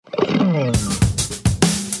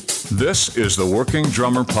This is the Working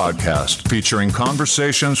Drummer Podcast, featuring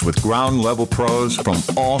conversations with ground-level pros from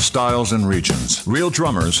all styles and regions. Real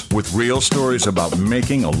drummers with real stories about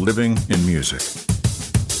making a living in music.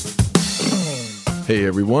 Hey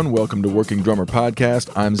everyone, welcome to Working Drummer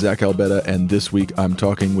Podcast. I'm Zach Albetta, and this week I'm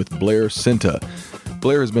talking with Blair Cinta.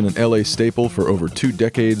 Blair has been an LA staple for over 2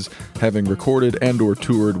 decades, having recorded and or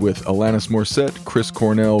toured with Alanis Morissette, Chris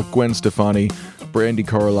Cornell, Gwen Stefani, Brandi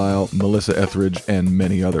Carlile, Melissa Etheridge, and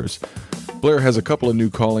many others. Blair has a couple of new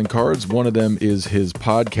calling cards. One of them is his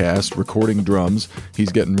podcast, Recording Drums.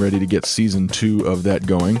 He's getting ready to get season 2 of that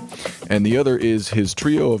going. And the other is his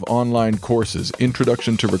trio of online courses,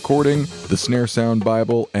 Introduction to Recording, The Snare Sound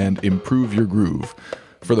Bible, and Improve Your Groove.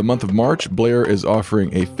 For the month of March, Blair is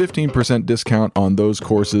offering a 15% discount on those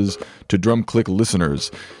courses to DrumClick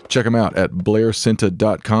listeners. Check them out at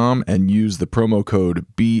blaircinta.com and use the promo code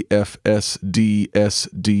BFSDSDB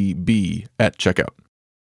at checkout.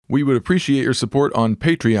 We would appreciate your support on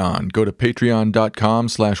Patreon. Go to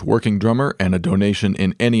patreon.com/workingdrummer, and a donation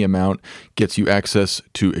in any amount gets you access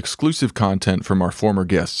to exclusive content from our former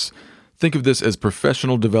guests. Think of this as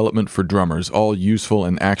professional development for drummers, all useful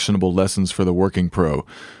and actionable lessons for the working pro.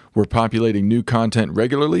 We're populating new content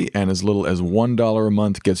regularly, and as little as $1 a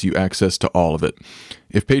month gets you access to all of it.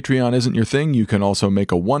 If Patreon isn't your thing, you can also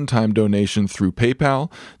make a one-time donation through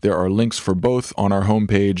PayPal. There are links for both on our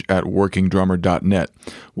homepage at workingdrummer.net.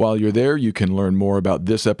 While you're there, you can learn more about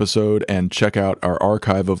this episode and check out our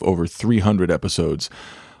archive of over 300 episodes.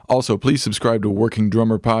 Also, please subscribe to Working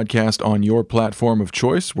Drummer Podcast on your platform of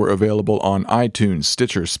choice. We're available on iTunes,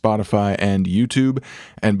 Stitcher, Spotify, and YouTube.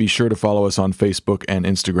 And be sure to follow us on Facebook and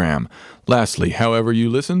Instagram. Lastly, however you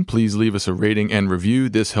listen, please leave us a rating and review.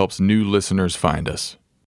 This helps new listeners find us.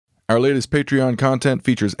 Our latest Patreon content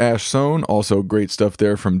features Ash Sohn, also great stuff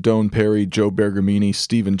there from Doan Perry, Joe Bergamini,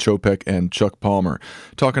 Stephen Chopek, and Chuck Palmer,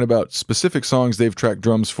 talking about specific songs they've tracked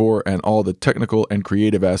drums for and all the technical and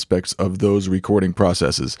creative aspects of those recording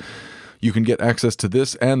processes. You can get access to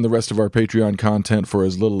this and the rest of our Patreon content for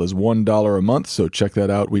as little as $1 a month, so check that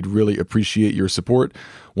out. We'd really appreciate your support.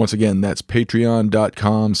 Once again, that's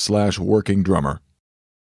patreon.com/workingdrummer.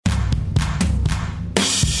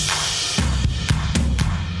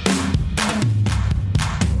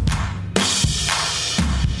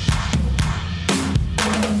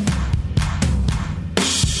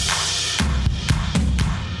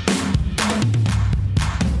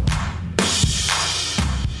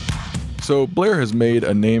 So Blair has made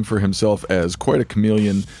a name for himself as quite a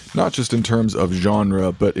chameleon, not just in terms of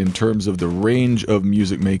genre, but in terms of the range of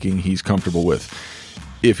music making he's comfortable with.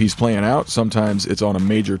 If he's playing out, sometimes it's on a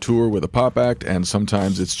major tour with a pop act, and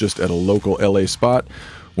sometimes it's just at a local LA spot.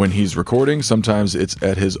 When he's recording, sometimes it's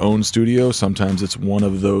at his own studio, sometimes it's one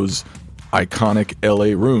of those iconic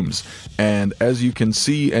LA rooms. And as you can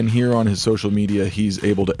see and hear on his social media, he's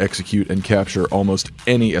able to execute and capture almost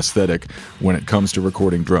any aesthetic when it comes to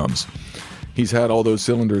recording drums. He's had all those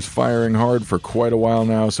cylinders firing hard for quite a while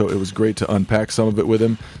now, so it was great to unpack some of it with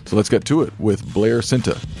him. So let's get to it with Blair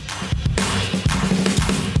Cinta.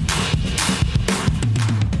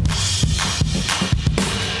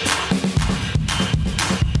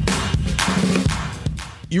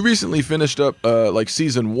 You recently finished up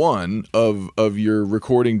season 1 of your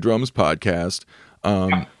Recording Drums podcast.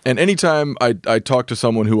 And anytime I talk to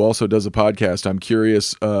someone who also does a podcast, I'm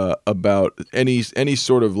curious about any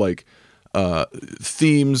sort of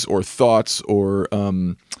themes or thoughts or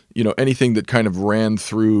anything that kind of ran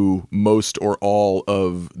through most or all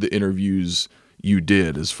of the interviews you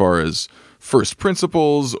did, as far as first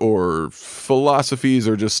principles or philosophies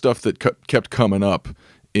or just stuff that kept coming up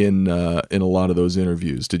in a lot of those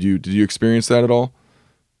interviews. Did you experience that at all?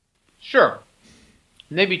 Sure.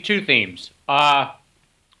 Maybe 2 themes.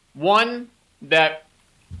 One, that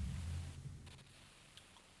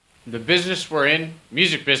the business we're in,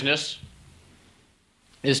 music business,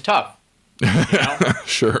 is tough. You know?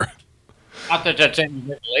 Sure. Not that that's any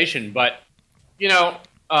manipulation, but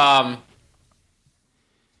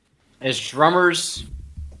as drummers,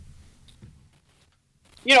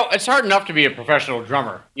 it's hard enough to be a professional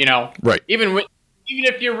drummer. Right. Even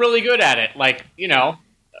if you're really good at it,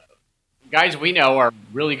 guys we know are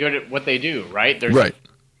really good at what they do. Right. There's right.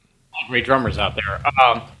 Great drummers out there.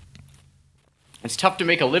 It's tough to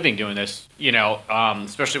make a living doing this.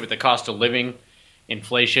 Especially with the cost of living.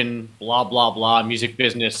 Inflation, blah, blah, blah, music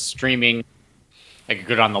business, streaming. I could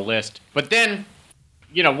go on the list. But then,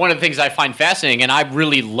 one of the things I find fascinating, and I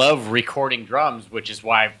really love recording drums, which is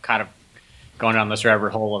why I've kind of gone down this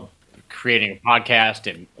rabbit hole of creating a podcast,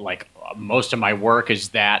 and most of my work is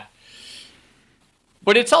that.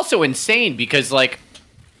 But it's also insane because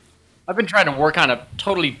I've been trying to work on a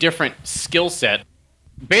totally different skill set,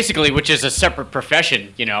 basically, which is a separate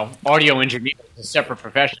profession. Audio engineering is a separate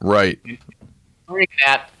profession. Right. And learning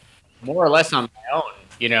that more or less on my own.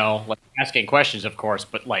 Like asking questions, of course,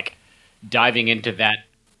 but like diving into that.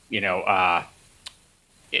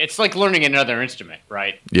 It's like learning another instrument,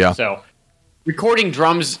 right? Yeah. So recording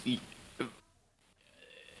drums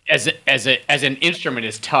as an instrument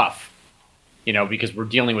is tough, because we're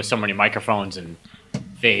dealing with so many microphones and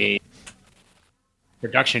fade,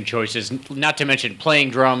 production choices, not to mention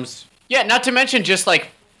playing drums. Yeah, not to mention just like,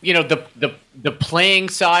 the playing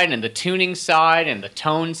side and the tuning side and the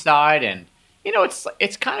tone side, and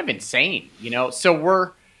it's kind of insane, So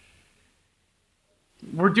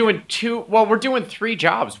we're doing three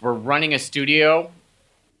jobs. We're running a studio,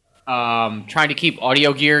 trying to keep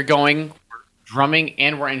audio gear going, we're drumming,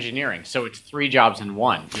 and we're engineering. So it's three jobs in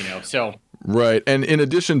one, so. Right. And in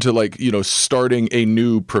addition to starting a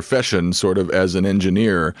new profession sort of as an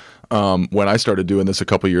engineer, when I started doing this a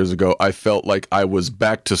couple years ago, I felt like I was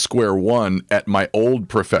back to square one at my old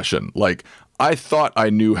profession. Like, I thought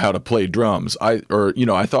I knew how to play drums. I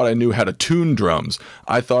thought I knew how to tune drums.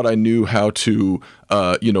 I thought I knew how to,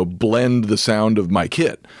 blend the sound of my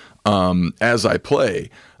kit as I play.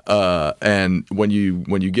 And when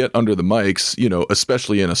you get under the mics,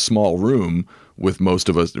 especially in a small room with most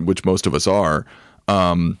of us, which most of us are,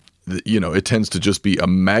 it tends to just be a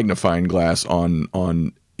magnifying glass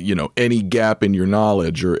on any gap in your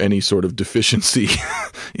knowledge or any sort of deficiency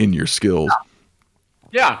in your skills.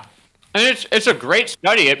 Yeah. And it's a great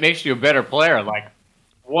study. It makes you a better player, like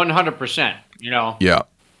 100%, Yeah.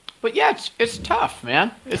 But yeah, it's tough,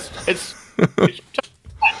 man. It's tough.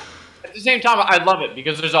 At the same time, I love it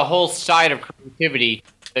because there's a whole side of creativity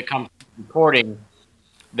that comes from recording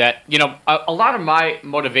that, a lot of my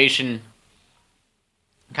motivation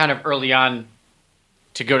kind of early on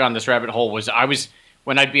to go down this rabbit hole was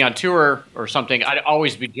when I'd be on tour or something, I'd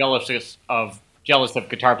always be jealous of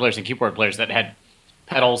guitar players and keyboard players that had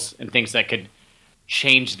pedals and things that could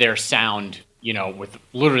change their sound, with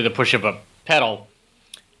literally the push of a pedal.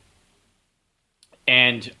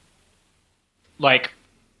 And like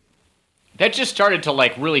that just started to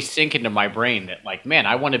like really sink into my brain that like, man,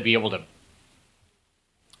 I want to be able to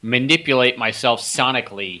manipulate myself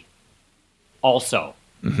sonically also.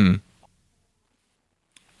 Mm-hmm.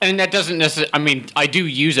 And that doesn't necessarily, I do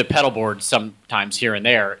use a pedal board sometimes here and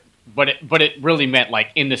there, but it really meant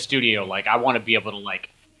like in the studio, like I want to be able to like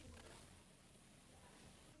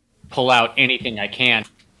pull out anything I can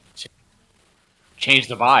to change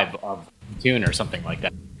the vibe of the tune or something like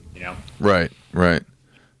that, Right.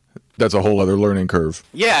 That's a whole other learning curve.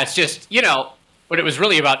 Yeah, it's just, but it was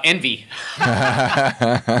really about envy.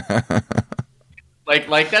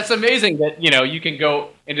 Like that's amazing that, you can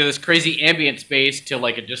go into this crazy ambient space to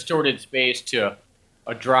like a distorted space to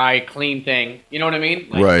a dry, clean thing. You know what I mean?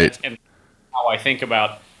 Like, right. That's how I think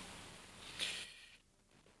about,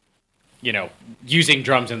 using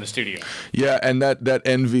drums in the studio. Yeah, and that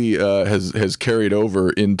envy has carried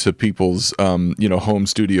over into people's home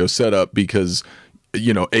studio setup because a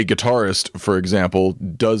guitarist, for example,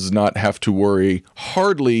 does not have to worry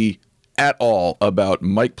hardly at all about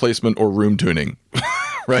mic placement or room tuning.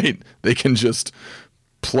 Right? They can just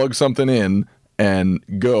plug something in and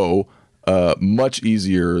go much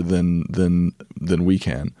easier than we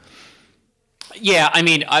can. Yeah,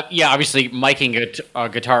 obviously, miking a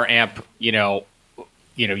guitar amp, you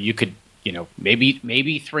could,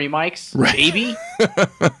 maybe three mics, right. Maybe,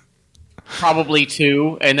 probably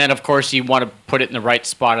two, and then of course you want to put it in the right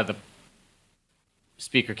spot of the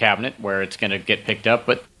speaker cabinet where it's going to get picked up,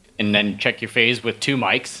 and then check your phase with two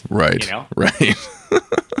mics, right? Right.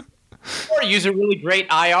 Or use a really great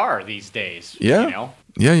IR these days. Yeah.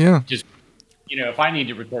 Yeah. Just if I need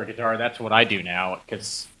to record guitar, that's what I do now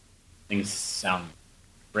because things sound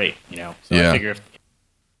great, So yeah. I figure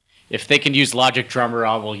if they can use Logic Drummer,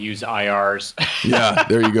 I will use IRs. Yeah,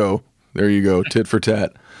 there you go. Tit for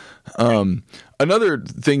tat. Another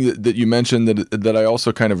thing that you mentioned that I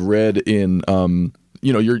also kind of read in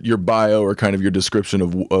your bio or kind of your description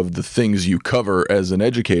of the things you cover as an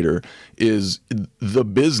educator is the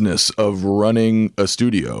business of running a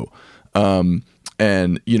studio.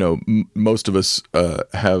 And most of us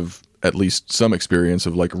have at least some experience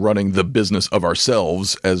of like running the business of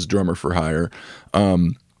ourselves as Drummer for Hire.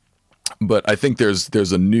 But I think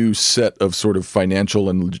there's a new set of sort of financial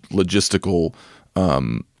and logistical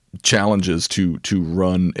challenges to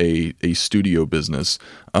run a studio business.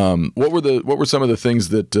 What were some of the things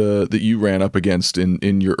that you ran up against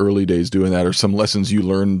in your early days doing that, or some lessons you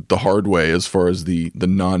learned the hard way as far as the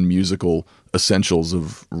non-musical essentials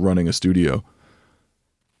of running a studio?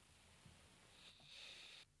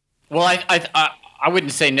 Well, I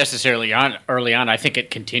wouldn't say necessarily early on. I think it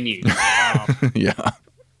continued. Yeah.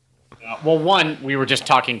 Well, one, we were just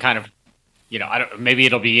talking kind of, I don't. Maybe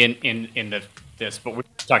it'll be in this, but we're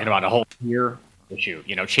talking about a whole gear issue.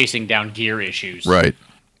 Chasing down gear issues. Right.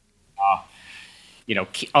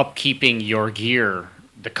 Upkeeping your gear,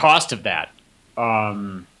 the cost of that,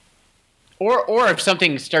 or if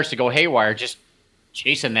something starts to go haywire, just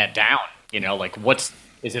chasing that down. Like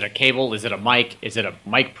is it a cable? Is it a mic? Is it a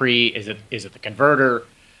mic pre? Is it the converter?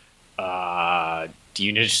 Do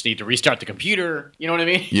you just need to restart the computer? You know what I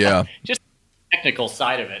mean? Yeah. Just the technical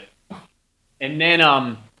side of it. And then,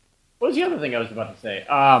 what was the other thing I was about to say?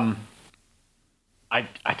 I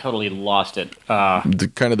totally lost it.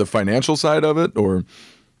 Kind of the financial side of it, or?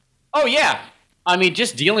 Oh yeah, I mean,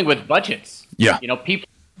 just dealing with budgets. Yeah. People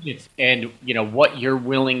budgets and what you're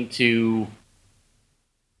willing to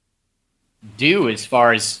do as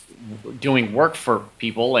far as doing work for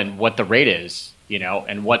people and what the rate is,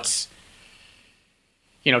 and what's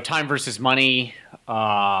time versus money,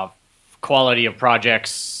 quality of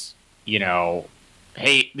projects,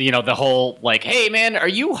 hey, the whole like, hey man, are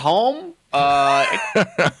you home? Can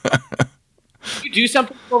you do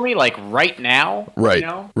something for me like right now? Right.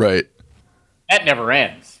 Right. That never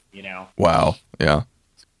ends, Wow. Yeah.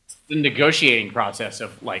 The negotiating process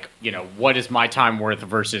of like, what is my time worth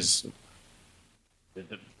versus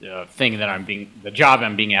the thing that the job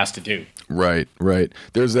I'm being asked to do. Right.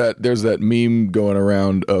 There's that meme going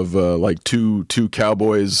around of like two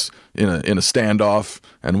cowboys in a standoff,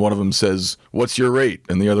 and one of them says, "What's your rate?"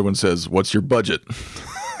 and the other one says, "What's your budget?"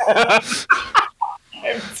 I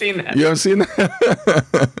haven't seen that. You haven't seen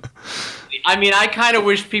that? I mean, I kind of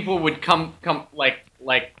wish people would come like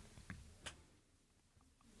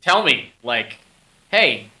tell me like,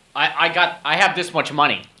 hey, I have this much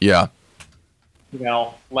money. Yeah.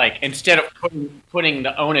 Like instead of putting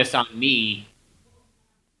the onus on me,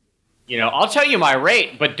 I'll tell you my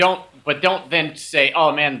rate, but don't then say,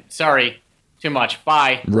 oh man, sorry, too much,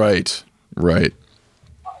 bye. Right.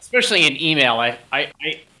 Especially in email,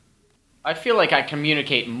 I feel like I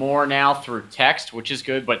communicate more now through text, which is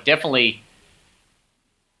good, but definitely,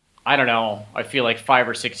 I don't know. I feel like 5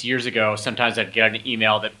 or 6 years ago, sometimes I'd get an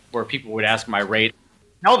email where people would ask my rate,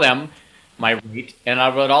 tell them my rate, and I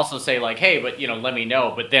would also say like, hey, but let me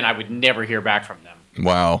know, but then I would never hear back from them.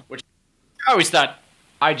 Wow. Which I always thought,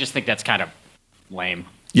 I just think that's kind of lame.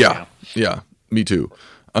 Yeah. Yeah. Me too.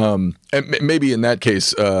 And maybe in that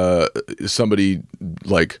case, somebody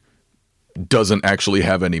like doesn't actually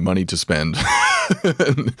have any money to spend.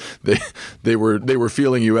 they were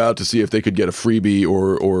feeling you out to see if they could get a freebie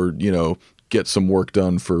or get some work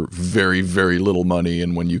done for very, very little money.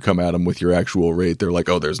 And when you come at them with your actual rate, they're like,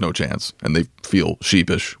 oh, there's no chance. And they feel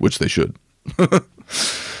sheepish, which they should.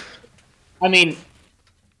 I mean,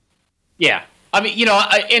 yeah. I mean,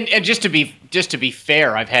 and just to be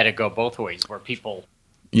fair, I've had it go both ways where people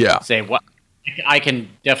say, well, I can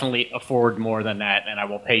definitely afford more than that and I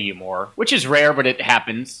will pay you more, which is rare, but it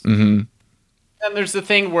happens. Mm-hmm. And there's the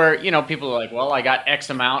thing where, people are like, well, I got X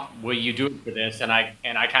amount. Will you do it for this? And I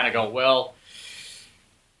kind of go, well,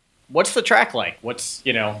 what's the track like? How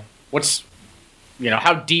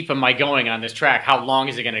deep am I going on this track? How long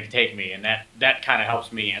is it going to take me? And that kind of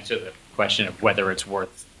helps me answer the question of whether it's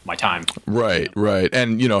worth my time. Right.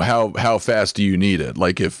 And how fast do you need it?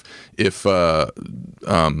 Like if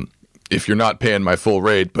you're not paying my full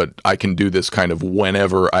rate, but I can do this kind of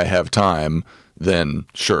whenever I have time, then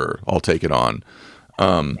sure, I'll take it on.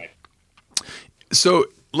 Right. So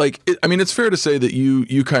like, it's fair to say that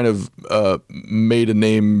you kind of made a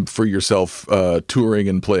name for yourself touring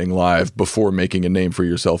and playing live before making a name for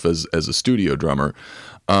yourself as a studio drummer.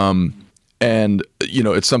 And,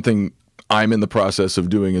 it's something I'm in the process of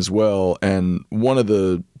doing as well. And one of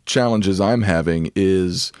the challenges I'm having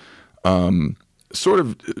is sort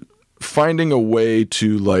of finding a way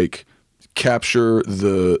to like capture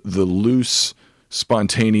the loose,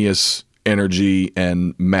 spontaneous energy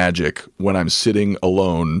and magic when I'm sitting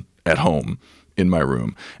alone at home in my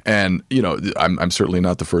room. And, I'm certainly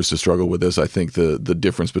not the first to struggle with this. I think the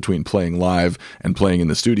difference between playing live and playing in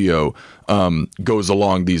the studio goes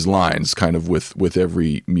along these lines kind of with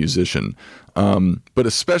every musician. But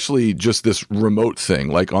especially just this remote thing.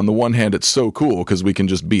 Like on the one hand, it's so cool because we can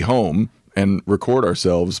just be home and record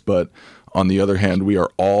ourselves. But on the other hand, we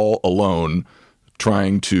are all alone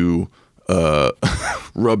trying to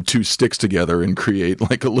rub two sticks together and create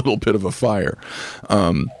like a little bit of a fire.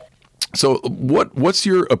 So what's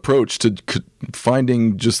your approach to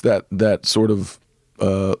finding just that sort of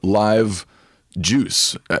live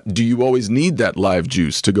juice? Do you always need that live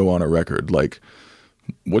juice to go on a record? Like,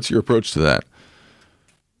 what's your approach to that?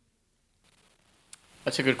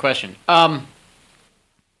 That's a good question. I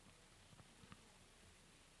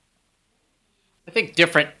think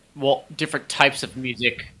different types of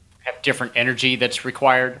music have different energy that's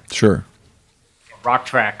required. Sure. A rock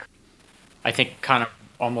track, I think, kind of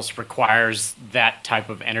almost requires that type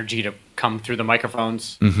of energy to come through the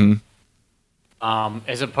microphones,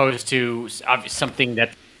 as opposed to something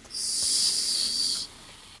that's,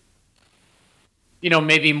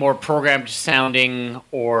 maybe more programmed sounding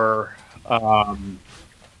or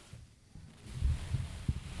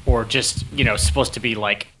just supposed to be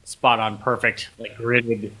like spot on perfect, like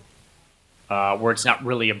gridded, where it's not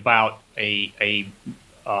really about a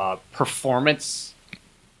performance.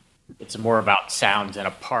 It's more about sounds and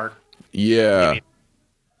a part. Yeah. Maybe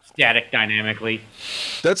static dynamically.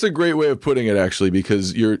 That's a great way of putting it, actually,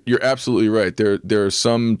 because you're absolutely right. There are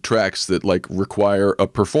some tracks that like require a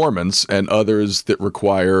performance, and others that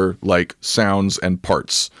require like sounds and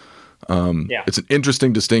parts. It's an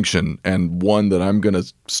interesting distinction, and one that I'm gonna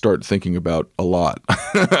start thinking about a lot.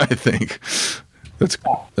 I think that's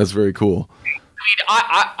very cool.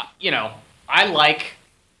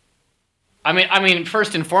 I mean,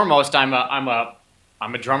 first and foremost, I'm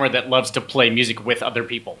a drummer that loves to play music with other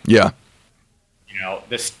people. Yeah.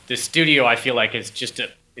 The studio, I feel like,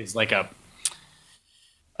 is like a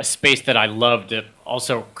space that I love to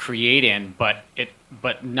also create in, but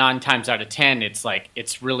 9 times out of 10,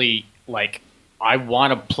 it's really like I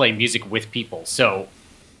want to play music with people. So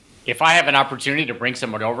if I have an opportunity to bring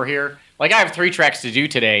someone over here, like I have 3 tracks to do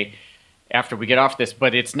today after we get off this,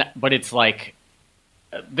 but it's like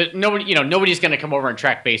nobody's going to come over and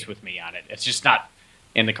track bass with me on it. It's just not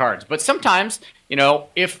in the cards. But sometimes,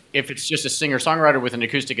 if it's just a singer-songwriter with an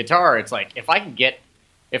acoustic guitar, it's like if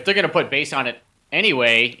they're going to put bass on it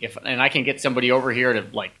anyway, and I can get somebody over here to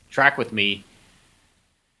like track with me,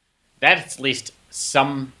 that's at least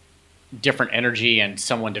some different energy and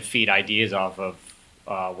someone to feed ideas off of,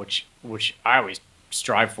 which I always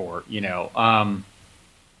strive for. But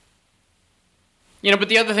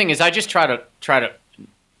the other thing is, I just try to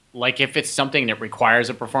like, if it's something that requires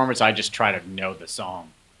a performance, I just try to know the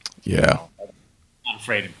song. Yeah. I'm not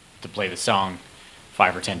afraid to play the song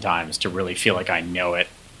 5 or 10 times to really feel like I know it.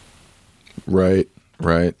 Right.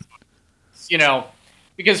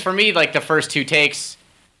 Because for me, like the first 2 takes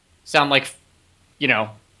sound like,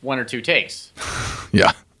 1 or 2 takes.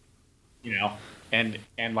 Yeah. And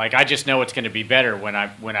like I just know it's going to be better when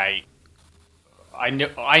I know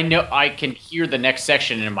I can hear the next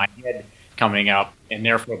section in my head coming up, and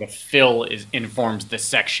therefore the fill informs the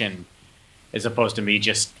section, as opposed to me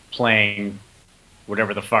just playing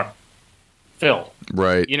whatever the fuck fill.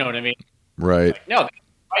 Right. You know what I mean? Right. Like, no,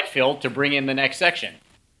 right fill to bring in the next section.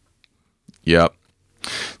 Yep.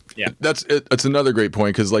 Yeah. That's another great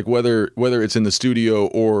point, because like whether it's in the studio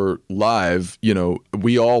or live,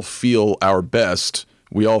 we all feel our best.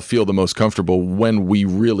 We all feel the most comfortable when we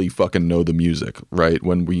really fucking know the music, right?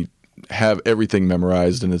 When we have everything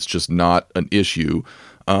memorized and it's just not an issue.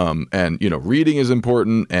 And reading is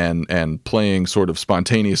important, and playing sort of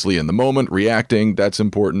spontaneously in the moment, reacting, that's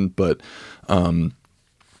important. But I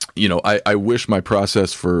wish my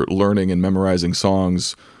process for learning and memorizing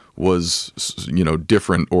songs was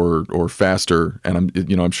different or faster, and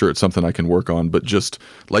I'm sure it's something I can work on. But just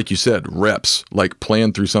like you said, reps, like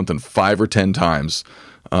playing through something 5 or 10 times.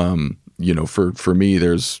 For me,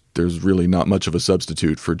 there's really not much of a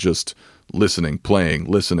substitute for just listening,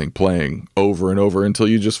 playing over and over until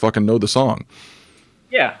you just fucking know the song.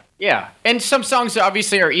 Yeah. And some songs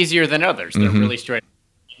obviously are easier than others. They're really straight.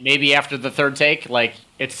 Maybe after the 3rd take, like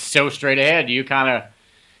it's so straight ahead, you're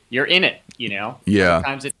in it,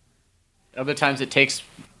 Yeah. Other times it takes,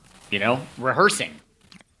 rehearsing.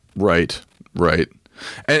 Right.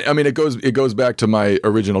 And I mean, it goes back to my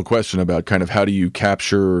original question about kind of how do you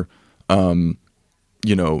capture, kind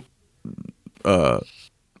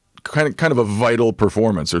of a vital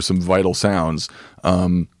performance or some vital sounds,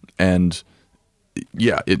 and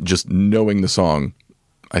yeah, it just knowing the song,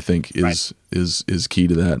 I think is key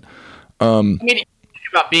to that. I mean,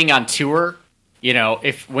 about being on tour,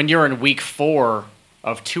 when you're in week 4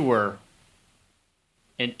 of tour,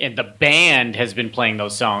 and the band has been playing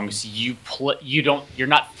those songs, you're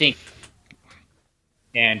not thinking.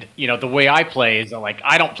 And the way I play is like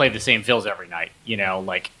I don't play the same fills every night.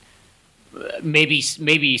 Like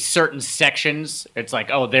maybe certain sections, it's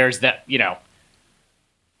like, oh, there's that,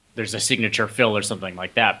 there's a signature fill or something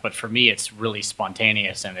like that. But for me, it's really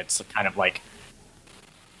spontaneous, and it's kind of like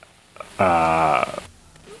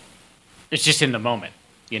it's just in the moment,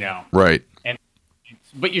 Right.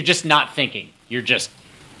 But you're just not thinking. You're just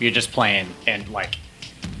playing, and like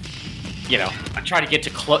I try to get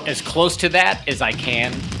to as close to that as I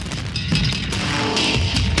can.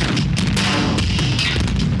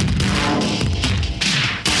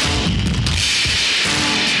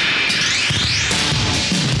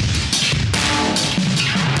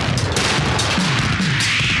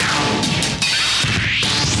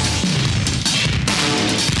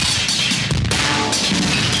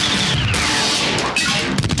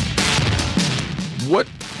 What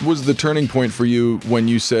was the turning point for you when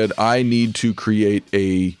you said, I need to create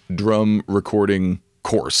a drum recording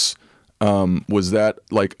course? Was that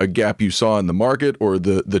like a gap you saw in the market, or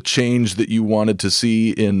the change that you wanted to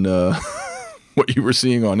see in what you were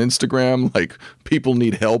seeing on Instagram? Like, people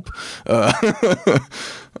need help. It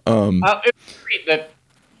was the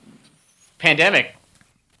pandemic,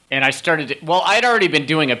 and I started. I'd already been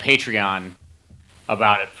doing a Patreon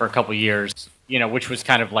about it for a couple years, which was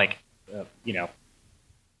kind of like,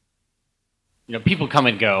 people come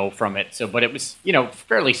and go from it. So, but it was,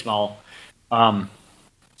 fairly small. But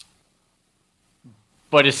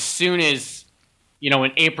as soon as,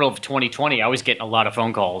 in April of 2020, I was getting a lot of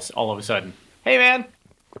phone calls all of a sudden. Hey, man,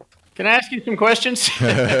 can I ask you some questions?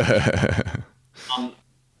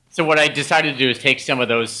 So what I decided to do is take some of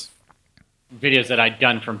those videos that I'd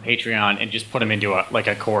done from Patreon and just put them into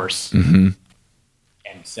a course and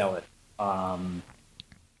sell it.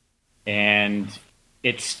 And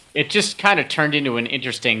it just kind of turned into an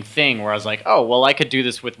interesting thing where I was like, oh, well, I could do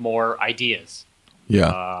this with more ideas.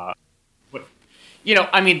 Yeah.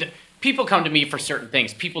 People come to me for certain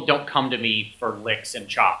things. People don't come to me for licks and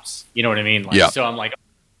chops. You know what I mean? So I'm like,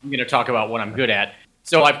 I'm going to talk about what I'm good at.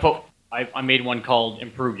 So I made one called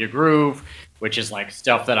Improve Your Groove, which is like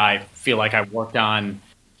stuff that I feel like I worked on,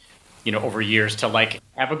 over years to like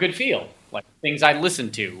have a good feel, like things I listen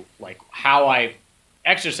to, like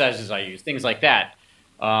exercises I use, things like that.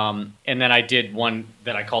 And then I did one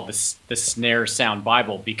that I called the Snare Sound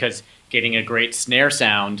Bible, because getting a great snare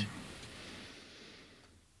sound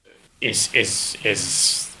is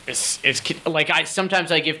like,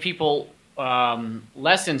 sometimes I give people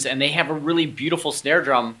lessons and they have a really beautiful snare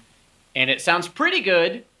drum and it sounds pretty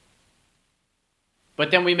good,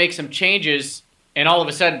 but then we make some changes and all of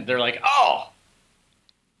a sudden they're like, oh,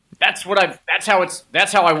 that's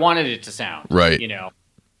how I wanted it to sound. Right.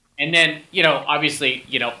 And then, obviously,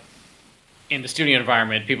 in the studio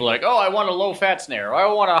environment, people are like, oh, I want a low fat snare, or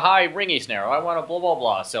I want a high ringy snare, or I want a blah, blah,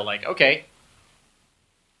 blah. So like, okay,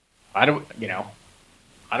 how do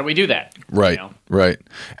we do that? Right. Right.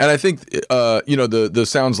 And I think, the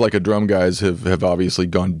Sounds Like a Drum guys have obviously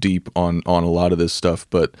gone deep on a lot of this stuff,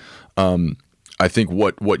 but, I think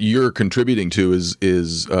what you're contributing to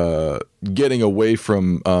is getting away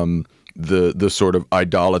from, the sort of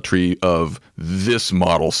idolatry of this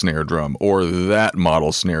model snare drum or that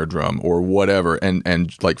model snare drum or whatever,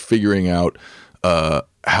 and like figuring out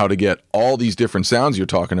how to get all these different sounds you're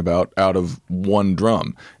talking about out of one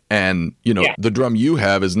drum. And the drum you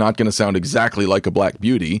have is not going to sound exactly like a Black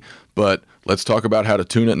Beauty, but let's talk about how to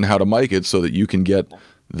tune it and how to mic it so that you can get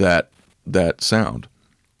that sound.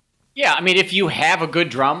 Yeah, if you have a good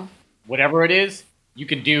drum, whatever it is, you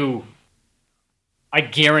can do. I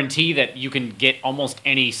guarantee that you can get almost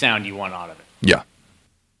any sound you want out of it. Yeah.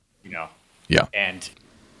 Yeah. And,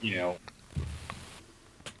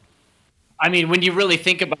 when you really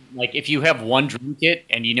think about, like, if you have one drum kit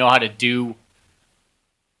and you know how to do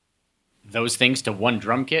those things to one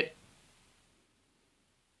drum kit,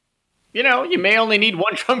 you may only need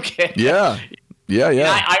one drum kit. Yeah. Yeah.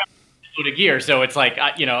 I load of gear, so it's like,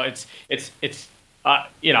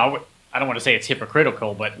 I don't want to say it's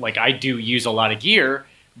hypocritical, but like I do use a lot of gear,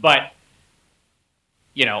 but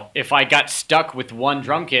if I got stuck with one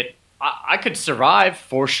drum kit, I could survive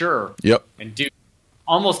for sure. Yep. And do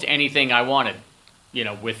almost anything I wanted,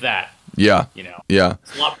 with that. Yeah. Yeah.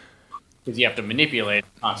 It's a lot because you have to manipulate it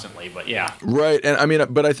constantly, but yeah. Right.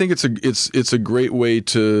 And but I think it's a great way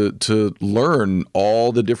to learn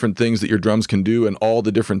all the different things that your drums can do and all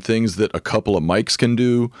the different things that a couple of mics can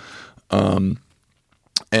do.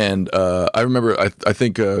 And I remember, I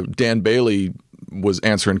think Dan Bailey was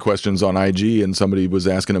answering questions on IG, and somebody was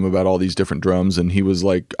asking him about all these different drums, and he was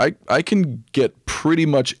like, I can get pretty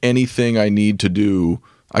much anything I need to do.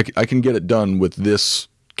 I can get it done with this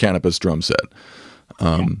Canopus drum set.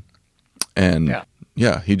 And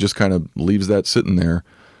he just kind of leaves that sitting there.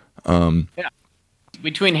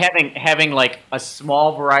 Between having like a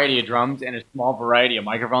small variety of drums and a small variety of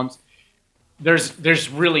microphones, there's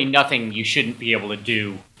really nothing you shouldn't be able to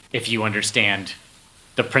do if you understand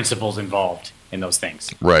the principles involved in those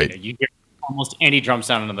things. Right. You hear almost any drum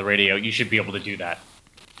sound on the radio, you should be able to do that.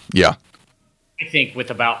 Yeah. I think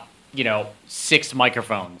with about 6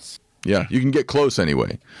 microphones Yeah, you can get close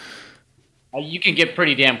anyway. You can get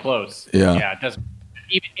pretty damn close. Yeah. Yeah, it doesn't,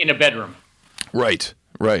 even in a bedroom. Right.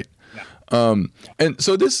 Yeah. And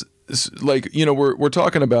so this, like, you know, we're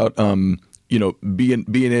talking about, you know,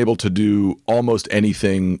 being able to do almost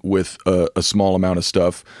anything with a small amount of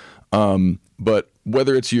stuff. But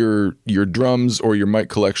whether it's your drums or your mic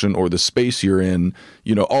collection or the space you're in,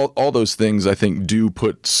 you know, all those things I think do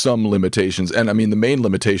put some limitations. And I mean, the main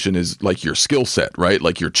limitation is like your skill set, right?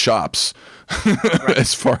 Like your chops, right.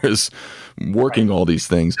 As far as working all these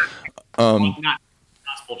things. Not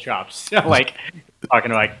gospel chops. Like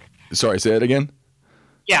talking like. Sorry, say it again.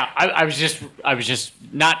 Yeah, I was just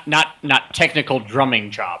not technical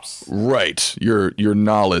drumming chops. Right. Your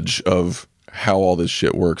knowledge of how all this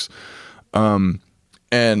shit works.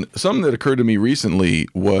 And something that occurred to me recently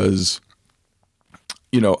was,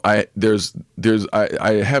 you know, I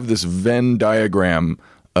have this Venn diagram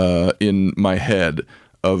in my head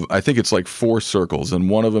of, I think it's like 4 circles, and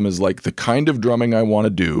one of them is like the kind of drumming I want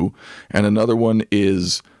to do, and another one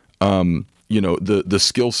is you know, the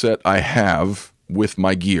skill set I have with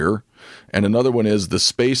my gear, and another one is the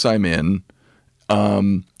space I'm in,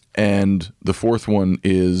 and the fourth one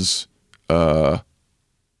is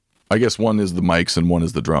I guess one is the mics and one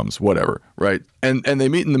is the drums, whatever, right? And they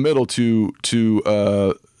meet in the middle to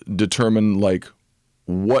determine like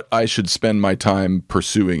what I should spend my time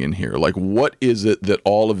pursuing in here. Like, what is it that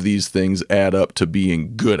all of these things add up to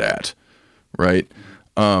being good at, right?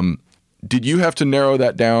 Did you have to narrow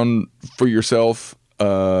that down for yourself?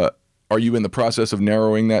 Are you in the process of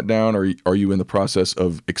narrowing that down, or are you in the process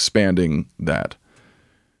of expanding that?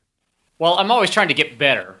 Well, I'm always trying to get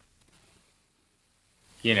better.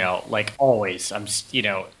 You know, like always, I'm, you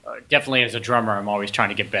know, definitely as a drummer, I'm always trying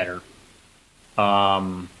to get better.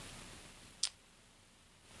 And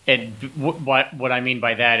what I mean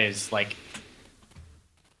by that is like,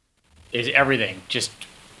 is everything, just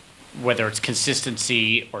whether it's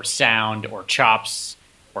consistency or sound or chops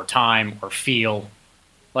or time or feel,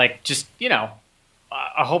 like just, you know,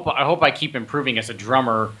 I hope I keep improving as a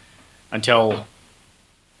drummer until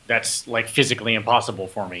that's like physically impossible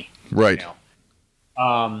for me. Right. You know?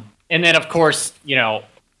 And then of course, you know,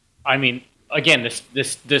 I mean, again,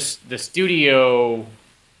 the studio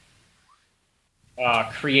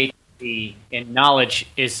creativity and knowledge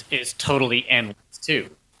is totally endless too.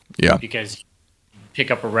 Yeah. Because you pick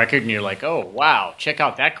up a record and you're like, oh wow, check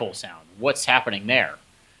out that cool sound. What's happening there?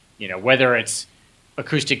 You know, whether it's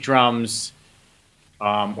acoustic drums,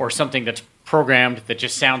 or something that's programmed that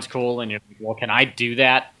just sounds cool, and you're like, well, can I do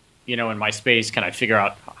that? You know, in my space, can I figure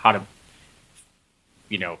out how to,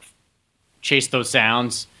 you know, chase those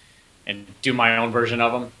sounds and do my own version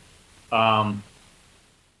of them.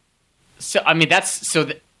 So, I mean, that's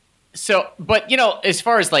so, but, you know, as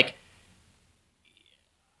far as like,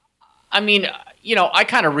 I mean, you know, I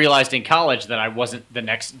kind of realized in college that I wasn't the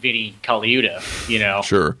next Vinnie Colaiuta, you know?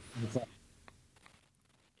 Sure.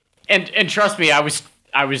 And trust me, I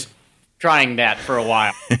was trying that for a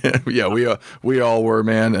while. Yeah, we all were,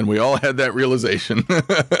 man, and we all had that realization.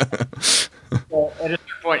 Well, at a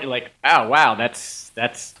certain point, you're like, oh wow, that's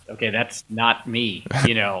okay, that's not me,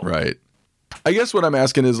 you know. Right. I guess what I'm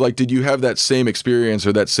asking is, like, did you have that same experience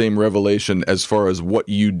or that same revelation as far as what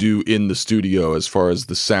you do in the studio, as far as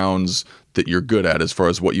the sounds that you're good at, as far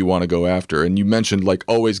as what you want to go after? And you mentioned like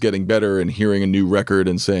always getting better and hearing a new record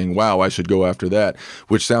and saying, wow, I should go after that,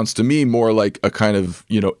 which sounds to me more like a kind of,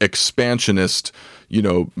 you know, expansionist, you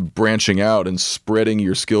know, branching out and spreading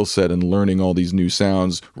your skill set and learning all these new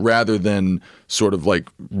sounds, rather than sort of like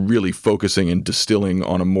really focusing and distilling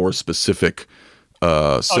on a more specific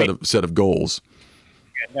set of goals.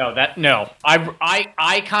 No.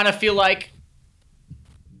 I kind of feel like,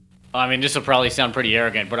 I mean, this will probably sound pretty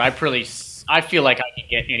arrogant, but I feel like I can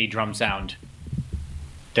get any drum sound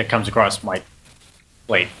that comes across my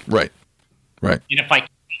plate. Right. And if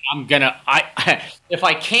if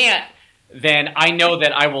I can't, then I know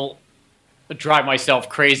that I will drive myself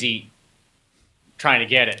crazy trying to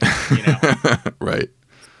get it, you know. Right.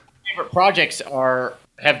 My favorite projects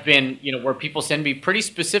have been, you know, where people send me pretty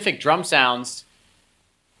specific drum sounds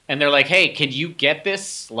and they're like, hey, can you get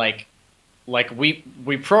this? Like we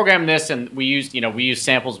program this and we use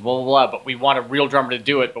samples, blah, blah, blah, but we want a real drummer to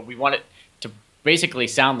do it, but we want it to basically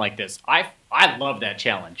sound like this. I love that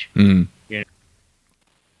challenge. Mm.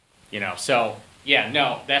 You know, so yeah,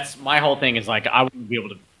 no, that's my whole thing is like, I wouldn't be able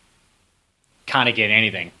to kind of get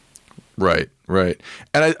anything. Right.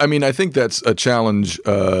 And I mean, I think that's a challenge,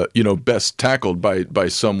 you know, best tackled by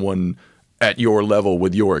someone at your level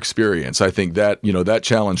with your experience. I think that, you know, that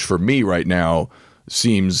challenge for me right now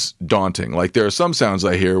seems daunting. Like there are some sounds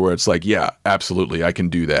I hear where it's like, yeah, absolutely, I can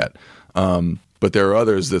do that. But there are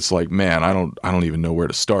others that's like, man, I don't even know where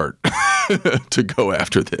to start to go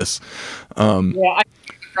after this. I think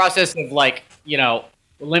the process of like,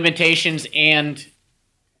 limitations, and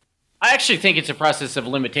I actually think it's a process of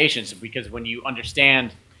limitations, because when you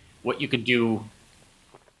understand what you can do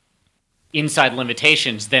inside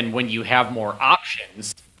limitations, then when you have more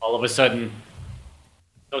options, all of a sudden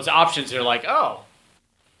those options are like, oh,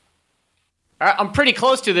 I'm pretty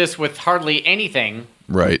close to this with hardly anything.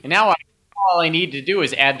 Right. And now all I need to do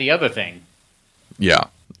is add the other thing. Yeah.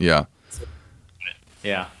 Yeah.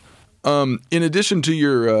 Yeah. In addition to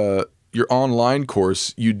your online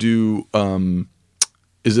course, you do,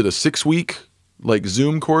 is it a 6-week like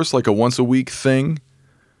Zoom course, like a once a week thing?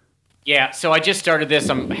 Yeah. So I just started this.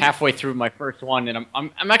 I'm halfway through my first one, and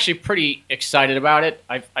I'm actually pretty excited about it.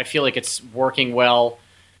 I feel like it's working well.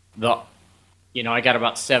 I got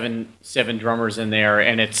about seven drummers in there,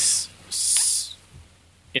 and it's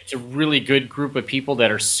a really good group of people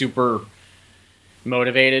that are super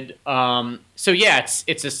motivated. So yeah,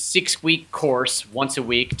 it's a 6-week course, once a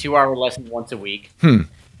week, 2-hour lesson once a week. I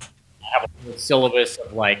have a whole syllabus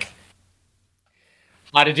of like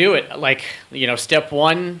how to do it. Like, step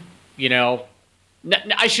one,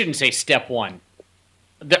 I shouldn't say step one.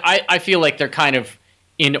 I feel like they're kind of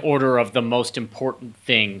in order of the most important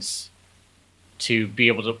things to be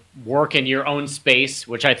able to work in your own space,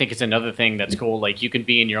 which I think is another thing that's cool. Like, you can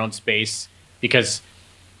be in your own space because,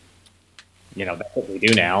 that's what we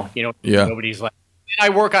do now. Yeah. Nobody's like, I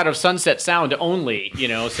work out of Sunset Sound only,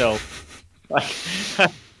 so like,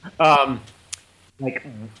 like,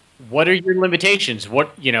 what are your limitations?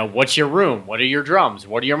 What's your room? What are your drums?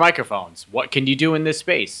 What are your microphones? What can you do in this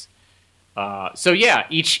space? So yeah,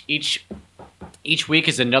 each week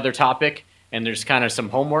is another topic, and there's kind of some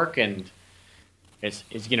homework, and it's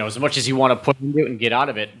as much as you want to put into it and get out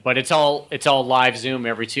of it, but it's all live Zoom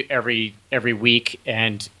every week,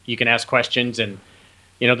 and you can ask questions, and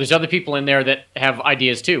there's other people in there that have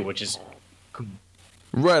ideas too, which is cool.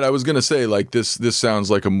 Right, I was gonna say, like, this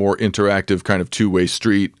sounds like a more interactive kind of two-way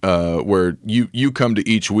street, where you come to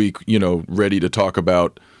each week, ready to talk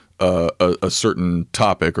about a certain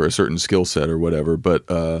topic or a certain skill set or whatever, but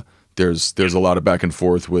there's a lot of back and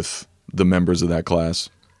forth with the members of that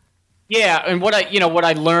class. Yeah, and what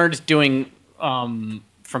I learned doing from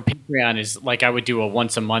Patreon is, like, I would do a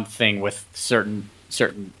once a month thing with certain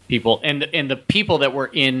people, and the people that were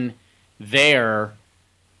in there.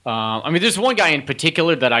 There's one guy in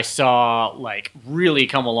particular that I saw like really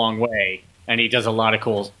come a long way, and he does a lot of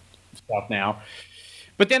cool stuff now.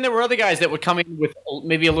 But then there were other guys that would come in with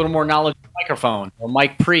maybe a little more knowledge of microphone or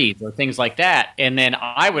mic pre's or things like that, and then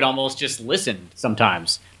I would almost just listen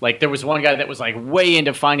sometimes. Like, there was one guy that was like way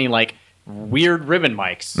into finding like weird ribbon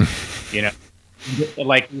mics,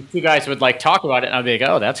 like two guys would like talk about it, and I'd be like,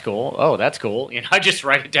 oh, that's cool. Oh, that's cool. I just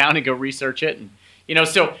write it down and go research it, and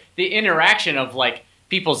so the interaction of like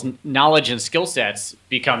people's knowledge and skill sets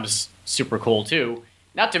becomes super cool too.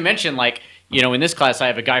 Not to mention, like, in this class, I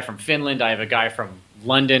have a guy from Finland, I have a guy from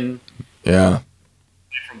London, yeah,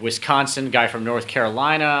 from Wisconsin, guy from North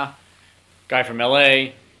Carolina, guy from LA.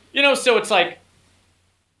 So it's like,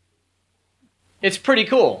 it's pretty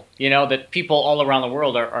cool, that people all around the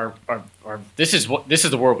world are this is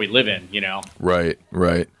the world we live in,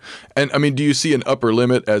 Right. And do you see an upper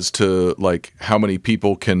limit as to like how many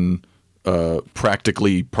people can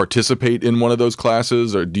practically participate in one of those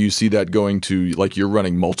classes, or do you see that going to, like, you're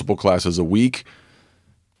running multiple classes a week?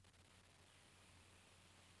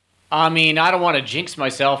 I don't want to jinx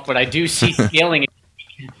myself, but I do see scaling it,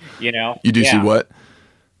 You do see what?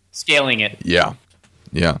 Scaling it. Yeah.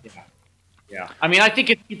 I think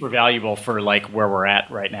it's super valuable for like where we're at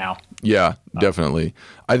right now. Yeah, definitely.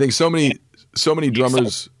 I think so many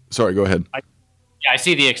drummers. Sorry, go ahead. I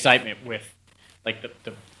see the excitement with like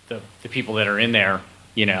the people that are in there,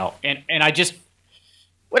 and I just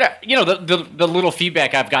the little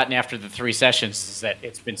feedback I've gotten after the 3 sessions is that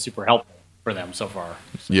it's been super helpful for them so far.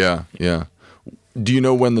 So. Yeah. Do you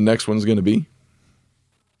know when the next one's going to be?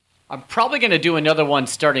 I'm probably going to do another one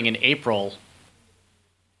starting in April.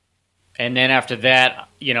 And then after that,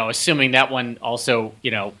 assuming that one also,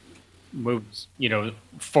 moves,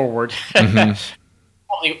 forward,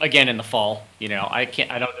 probably again in the fall. I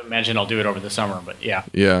don't imagine I'll do it over the summer, but yeah.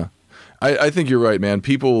 Yeah. I think you're right, man.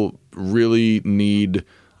 People really need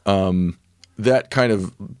that kind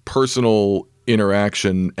of personal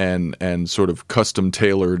interaction and sort of custom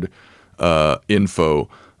tailored info.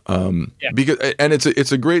 Because and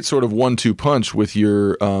it's a great sort of 1-2 punch with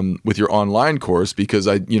your online course, because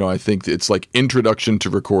I think it's like introduction to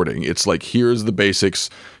recording. It's like, here's the basics,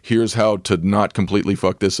 here's how to not completely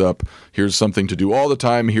fuck this up, here's something to do all the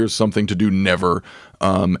time, here's something to do never.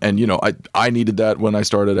 And I needed that when I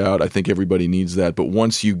started out. I think everybody needs that. But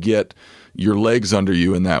once you get your legs under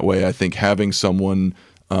you in that way, I think having someone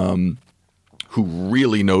who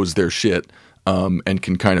really knows their shit and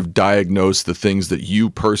can kind of diagnose the things that you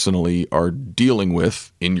personally are dealing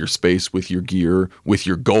with in your space, with your gear, with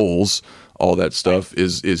your goals, all that stuff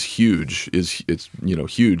is huge. It's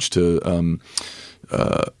huge to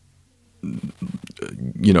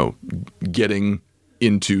getting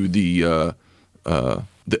into the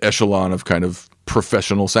echelon of kind of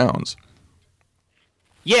professional sounds.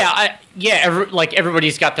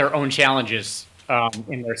 Everybody's got their own challenges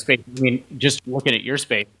in their space. I mean, just looking at your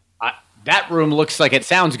space, that room looks like it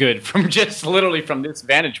sounds good from just literally from this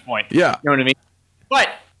vantage point. Yeah. You know what I mean? But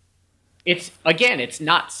it's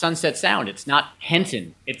not Sunset Sound. It's not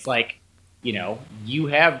Henson. It's like, you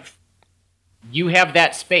have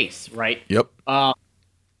that space, right? Yep.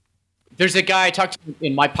 There's a guy I talked to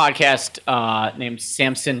in my podcast named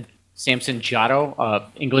Samson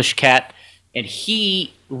Giotto, English cat, and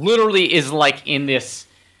he literally is like in this,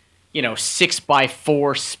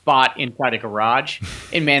 6x4 spot inside a garage,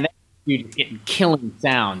 and man, that dude is getting killing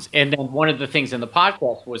sounds. And then one of the things in the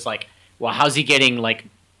podcast was like, well, how's he getting like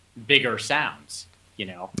bigger sounds?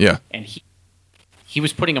 Yeah. And he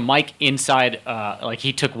was putting a mic inside, like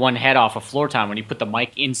he took one head off a floor tom and he put the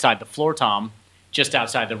mic inside the floor tom, just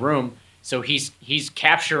outside the room. So he's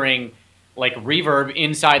capturing like reverb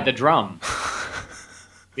inside the drum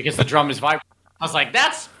because the drum is vibrating. I was like,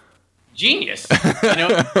 that's genius,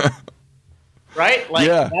 right? Like,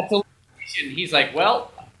 yeah. That's a. He's like,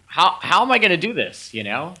 well, how am I going to do this?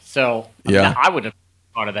 So yeah, I would have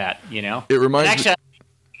thought of that. It reminds me. Actually, I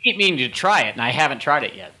keep meaning to try it, and I haven't tried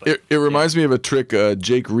it yet. But, it reminds me of a trick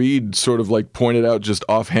Jake Reed sort of like pointed out just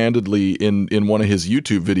offhandedly in one of his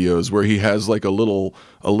YouTube videos, where he has like a little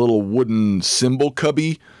wooden cymbal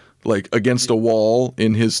cubby like against a wall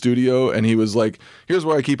in his studio, and he was like, here's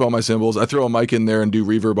where I keep all my cymbals. I throw a mic in there and do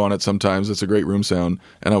reverb on it sometimes. It's a great room sound.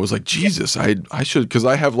 And I was like, Jesus, I should, because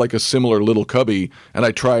I have like a similar little cubby, and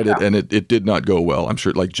I tried it and it did not go well. I'm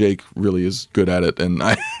sure like Jake really is good at it, and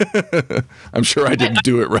I'm sure I didn't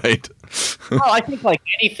do it right. Well, I think like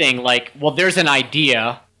anything, like, well, there's an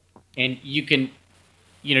idea and you can,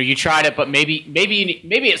 you tried it, but maybe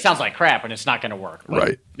it sounds like crap and it's not going to work. Like,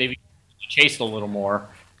 right. Maybe you chase it a little more.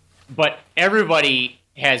 But everybody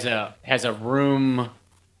has a room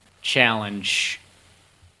challenge.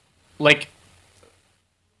 Like,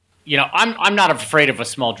 I'm not afraid of a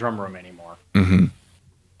small drum room anymore. Mm-hmm.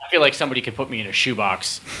 I feel like somebody could put me in a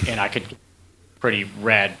shoebox and I could get pretty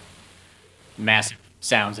rad, massive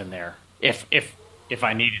sounds in there if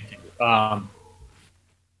I needed to.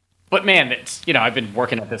 But man, it's I've been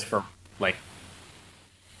working at this for like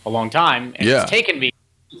a long time, and it's taken me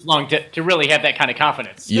long to really have that kind of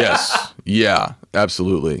confidence. Yes. Yeah,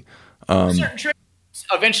 absolutely. Certain tricks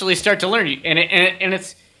eventually start to learn you, and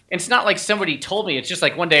it's not like somebody told me. It's just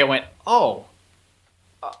like one day I went, oh,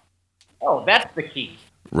 that's the key.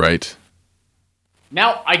 Right.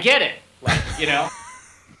 Now I get it. Like,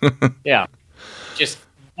 yeah. Just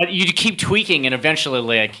you keep tweaking, and eventually,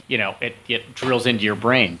 like, it drills into your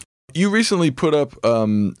brain. You recently put up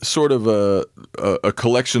sort of a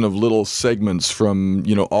collection of little segments from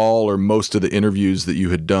all or most of the interviews that you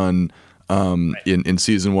had done in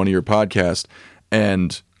season 1 of your podcast,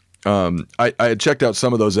 and I had checked out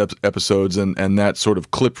some of those episodes, and that sort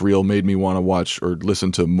of clip reel made me want to watch or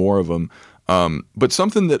listen to more of them. But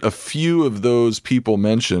something that a few of those people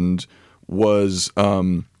mentioned was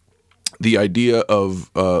the idea of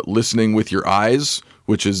listening with your eyes,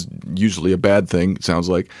 which is usually a bad thing, it sounds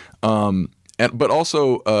like. But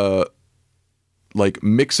also like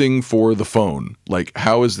mixing for the phone. Like,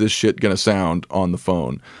 how is this shit going to sound on the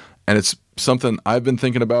phone? And it's something I've been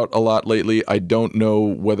thinking about a lot lately. I don't know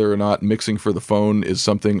whether or not mixing for the phone is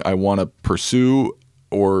something I want to pursue,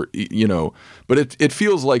 or, but it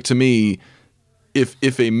feels like to me,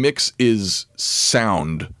 if a mix is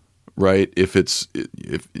sound, right? If it's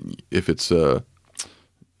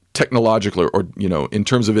technological or in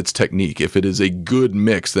terms of its technique, if it is a good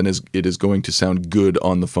mix, then it is going to sound good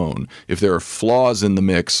on the phone. If there are flaws in the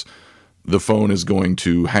mix, the phone is going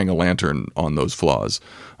to hang a lantern on those flaws.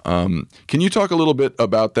 Can you talk a little bit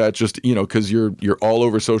about that? Just because you're all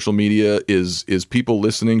over social media, is people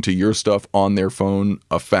listening to your stuff on their phone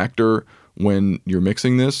a factor when you're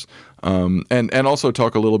mixing this? And also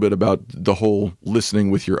talk a little bit about the whole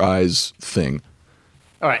listening with your eyes thing.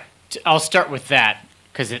 All right, I'll start with that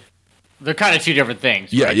because they're kind of two different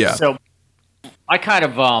things. Yeah, right? yeah. So I kind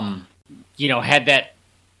of had that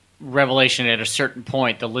revelation at a certain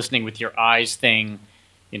point, the listening with your eyes thing,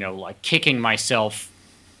 like kicking myself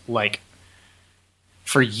like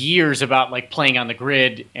for years about like playing on the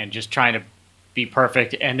grid and just trying to be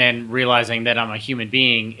perfect, and then realizing that I'm a human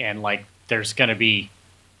being and like there's going to be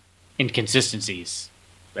inconsistencies.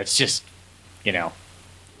 That's just,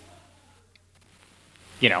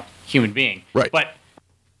 human being. Right. But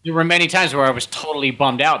there were many times where I was totally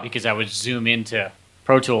bummed out because I would zoom into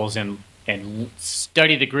Pro Tools and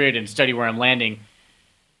study the grid and study where I'm landing.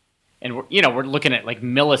 And we're looking at like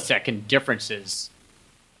millisecond differences.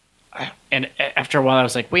 And after a while I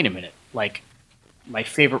was like, wait a minute, like my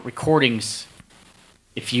favorite recordings,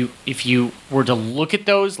 if you were to look at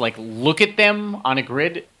those, like look at them on a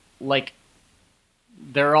grid, like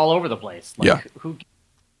they're all over the place. Like, yeah. Who,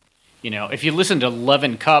 if you listen to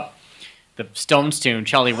Levin Cup, the Stones tune,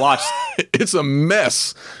 Charlie Watts, it's a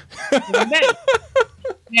mess. Man,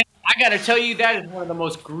 I got to tell you, that is one of the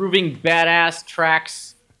most grooving, badass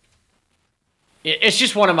tracks. It's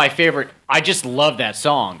just one of my favorite. I just love that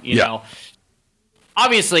song. You know,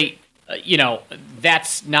 obviously,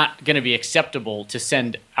 that's not going to be acceptable to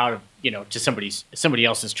send out of to somebody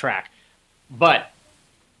else's track, but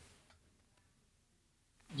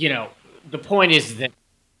the point is that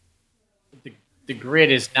the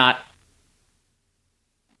grid is not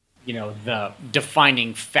the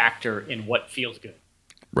defining factor in what feels good,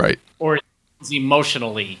 right? Or is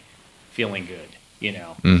emotionally feeling good,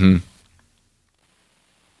 Mm-hmm.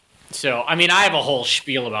 So, I mean, I have a whole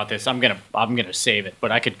spiel about this. I'm gonna save it,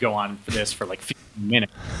 but I could go on for this for like 15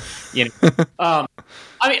 minutes. I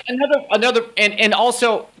mean, another, and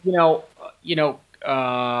also,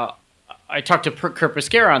 I talked to Kurt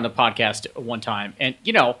Pescara on the podcast one time, and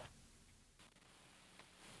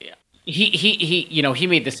he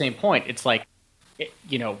made the same point. It's like,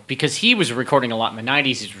 because he was recording a lot in the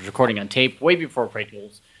 90s, he was recording on tape way before Pro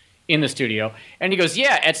Tools in the studio, and he goes,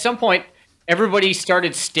 yeah, at some point, everybody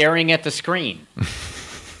started staring at the screen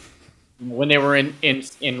when they were in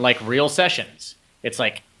like real sessions. It's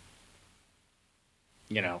like,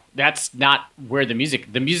 that's not where the music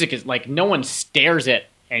is. Like, no one stares at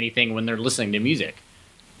anything when they're listening to music.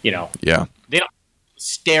 Yeah. They don't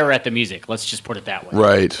stare at the music. Let's just put it that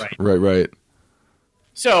way. Right.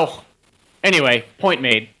 So, anyway, point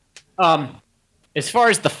made. As far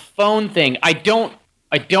as the phone thing, I don't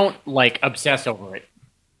like obsess over it.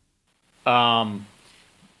 But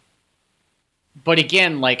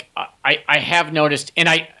again, like I have noticed, and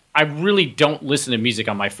I really don't listen to music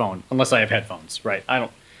on my phone unless I have headphones, right? I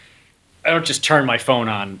don't just turn my phone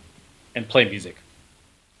on and play music.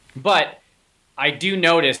 But I do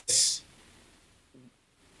notice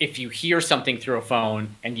if you hear something through a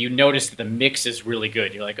phone and you notice that the mix is really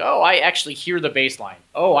good, you're like, oh, I actually hear the bass line.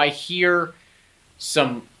 Oh, I hear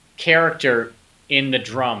some character in the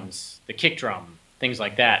drums, the kick drum, things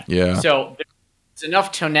like that. Yeah. So there's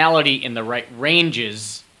enough tonality in the right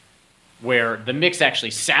ranges where the mix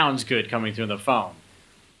actually sounds good coming through the phone.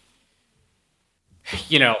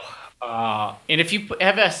 And if you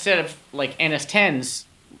have a set of like NS10s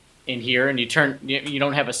in here and you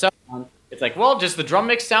don't have a sub on, it's like, well, does the drum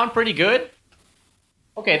mix sound pretty good?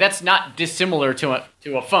 Okay, that's not dissimilar to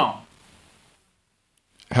a phone.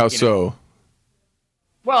 How so?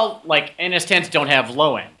 Well, like NS10s don't have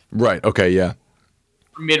low end. Right. Okay. Yeah.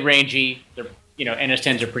 Mid-rangey. They're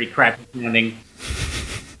NS10s are pretty crappy sounding.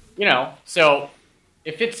 So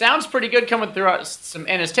if it sounds pretty good coming through some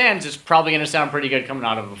NS10s, it's probably going to sound pretty good coming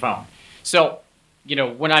out of a phone. So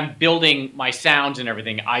when I'm building my sounds and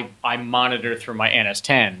everything, I monitor through my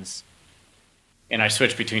NS10s, and I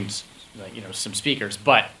switch between some speakers.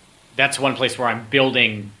 But that's one place where I'm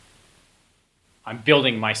building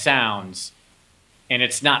my sounds, and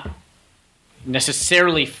it's not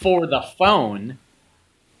necessarily for the phone,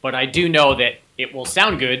 but I do know that it will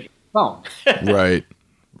sound good on the phone.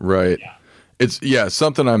 Right. Yeah. It's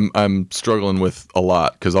something I'm struggling with a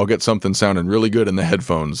lot, because I'll get something sounding really good in the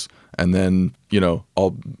headphones, and then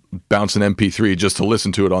I'll bounce an MP3 just to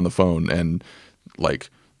listen to it on the phone, and like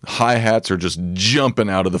hi-hats are just jumping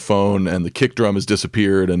out of the phone and the kick drum has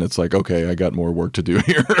disappeared, and it's like, okay, I got more work to do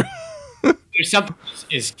here. If something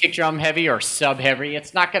is kick drum heavy or sub heavy,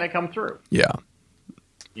 it's not going to come through. Yeah.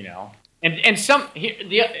 And some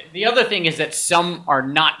the other thing is that some are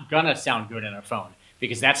not going to sound good in a phone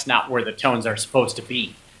because that's not where the tones are supposed to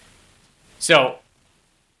be. So,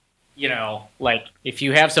 like if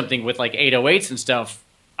you have something with like 808s and stuff,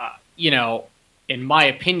 in my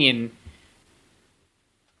opinion,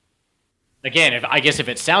 again, if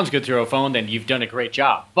it sounds good through a phone, then you've done a great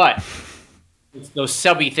job. But it's those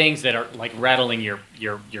subby things that are like rattling your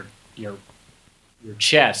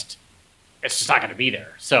chest. It's just not going to be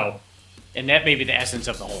there. So, and that may be the essence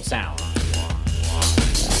of the whole sound.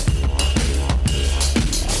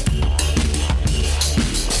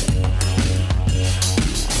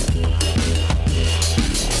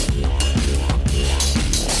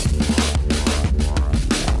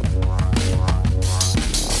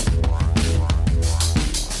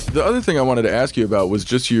 The other thing I wanted to ask you about was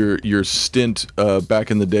just your stint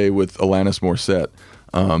back in the day with Alanis Morissette.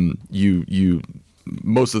 You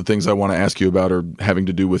most of the things I want to ask you about are having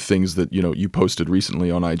to do with things that you posted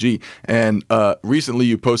recently on IG. And recently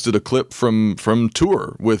you posted a clip from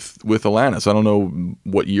tour with Alanis. I don't know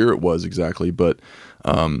what year it was exactly, but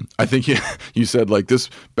I think you said like this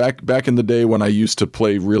back in the day when I used to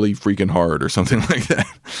play really freaking hard or something like that.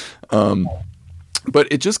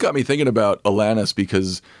 But it just got me thinking about Alanis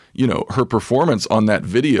because, her performance on that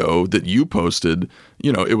video that you posted,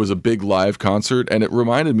 it was a big live concert, and it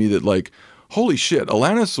reminded me that, like, holy shit,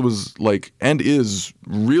 Alanis was, like, and is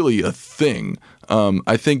really a thing.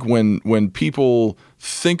 I think when people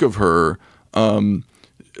think of her, they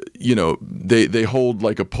hold,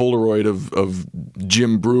 like, a Polaroid of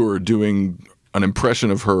Jim Breuer doing an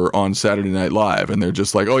impression of her on Saturday Night Live, and they're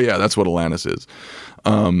just like, oh, yeah, that's what Alanis is.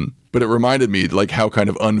 But it reminded me like how kind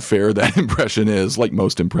of unfair that impression is, like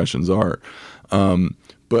most impressions are.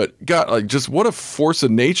 But God, like just what a force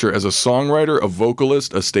of nature as a songwriter, a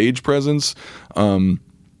vocalist, a stage presence.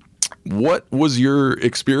 What was your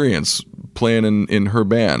experience playing in her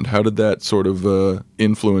band? How did that sort of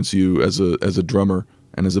influence you as a drummer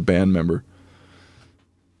and as a band member?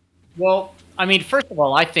 Well, I mean, first of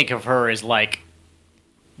all, I think of her as like,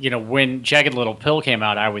 when Jagged Little Pill came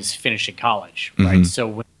out, I was finishing college, right? Mm-hmm.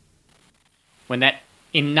 So when that,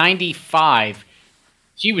 in 95,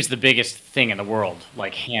 she was the biggest thing in the world,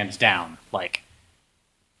 like hands down, like,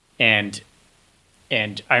 and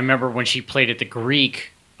I remember when she played at the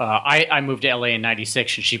Greek, I moved to LA in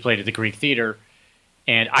 96 and she played at the Greek Theater,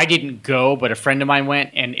 and I didn't go, but a friend of mine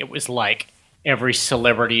went, and it was like every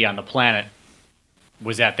celebrity on the planet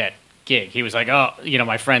was at that gig. He was like, oh,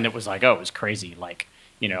 my friend that was like, oh, it was crazy. Like,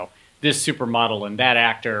 this supermodel and that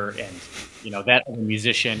actor and, that other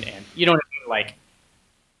musician. And you know what I mean? Like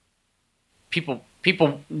people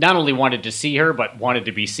not only wanted to see her, but wanted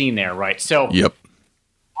to be seen there. Right. So yep.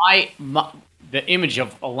 The image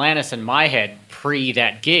of Alanis in my head pre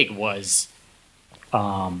that gig was,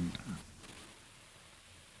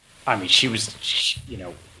 she was,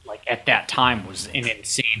 like at that time was an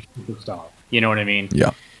insane superstar. You know what I mean?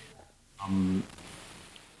 Yeah.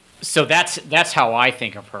 So that's how I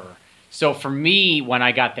think of her. So for me, when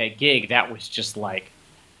I got that gig, that was just like,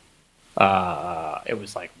 it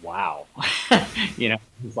was like, wow, it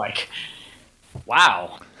was like,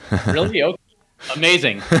 wow, really? Okay.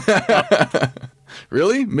 Amazing.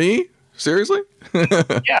 Really? Me? Seriously?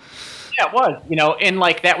 Yeah, it was, and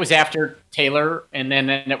like that was after Taylor, and then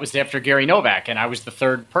it was after Gary Novak, and I was the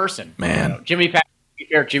third person. Man. Jimmy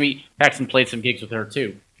Paxton played some gigs with her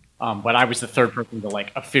too. But I was the third person to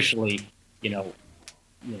like officially,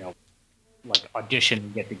 like audition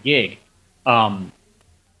and get the gig.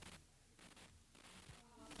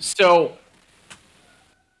 So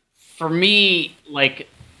for me, like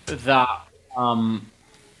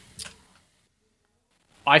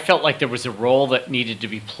I felt like there was a role that needed to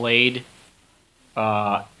be played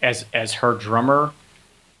as her drummer,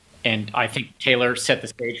 and I think Taylor set the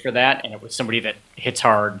stage for that. And it was somebody that hits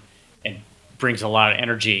hard and brings a lot of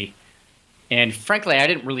energy. And frankly, I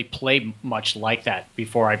didn't really play much like that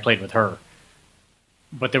before I played with her.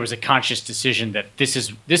 But there was a conscious decision that this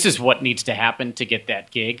is what needs to happen to get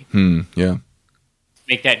that gig. Yeah.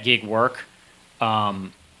 Make that gig work.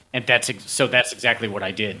 And that's exactly what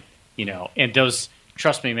I did, And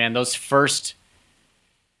trust me, man, those first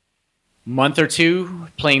month or two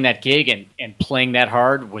playing that gig and playing that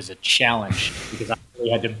hard was a challenge because I really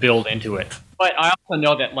had to build into it. But I also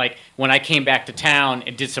know that, like, when I came back to town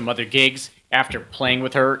and did some other gigs after playing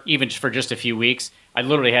with her, even for just a few weeks, I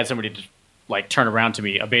literally had somebody to, like, turn around to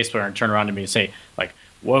me, a bass player, and turn around to me and say, like,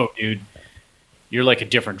 whoa, dude, you're like a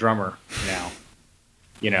different drummer now.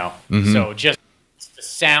 Mm-hmm. So just the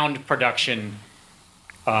sound production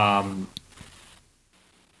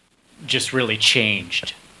just really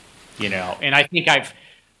changed, And I think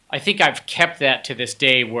I've kept that to this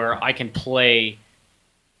day where I can play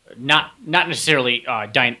not necessarily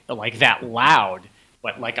like that loud,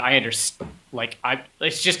 but like I understand, like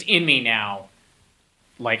it's just in me now.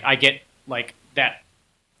 Like I get like that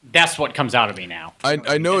that's what comes out of me now.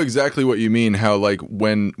 I know exactly what you mean. How like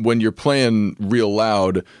when you're playing real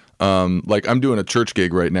loud, like I'm doing a church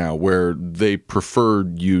gig right now where they prefer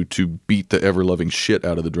you to beat the ever loving shit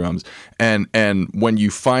out of the drums, and when you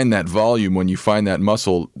find that volume, when you find that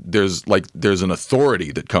muscle, there's an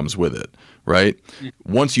authority that comes with it, right?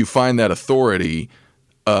 Once you find that authority,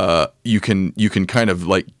 you can kind of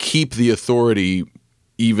like keep the authority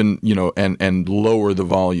even, and lower the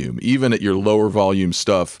volume, even at your lower volume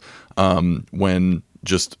stuff, when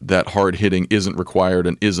just that hard hitting isn't required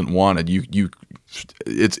and isn't wanted.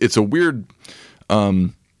 It's a weird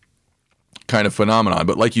kind of phenomenon,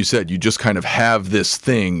 but like you said, you just kind of have this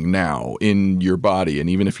thing now in your body, and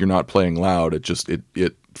even if you're not playing loud,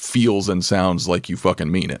 it feels and sounds like you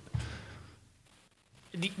fucking mean it.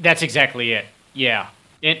 That's exactly it. Yeah.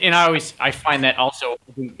 And I find that also,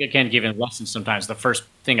 again, giving lessons sometimes, the first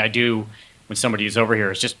thing I do when somebody is over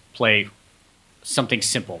here is just play something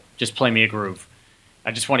simple. Just play me a groove.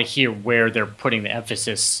 I just want to hear where they're putting the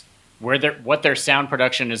emphasis, what their sound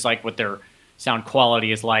production is like, what their sound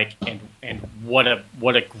quality is like, and what a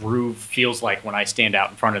groove feels like when I stand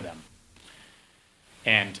out in front of them.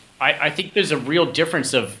 And I think there's a real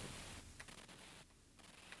difference of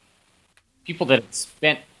people that have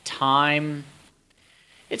spent time.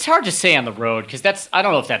 It's hard to say on the road because I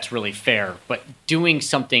don't know if that's really fair, but doing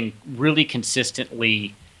something really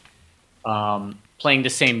consistently, playing the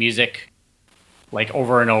same music like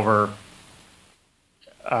over and over,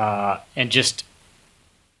 and just,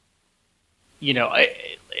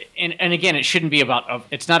 and again, it shouldn't be about,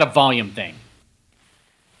 it's not a volume thing.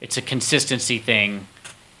 It's a consistency thing,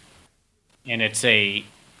 and it's a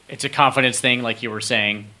confidence thing, like you were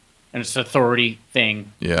saying, and it's an authority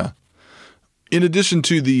thing. Yeah. In addition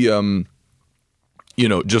to the,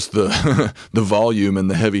 just the the volume and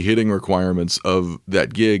the heavy hitting requirements of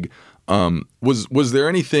that gig, was there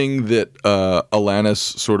anything that Alanis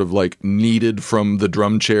sort of like needed from the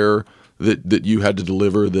drum chair that you had to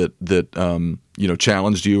deliver that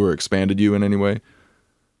challenged you or expanded you in any way?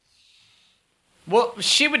 Well,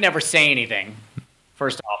 she would never say anything.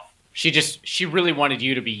 First off, she really wanted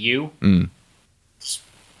you to be you.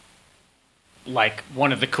 Like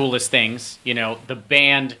one of the coolest things, the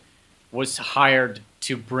band was hired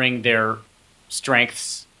to bring their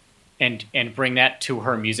strengths and bring that to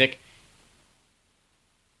her music.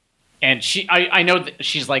 And I know that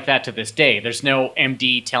she's like that to this day. There's no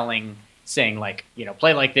MD saying like,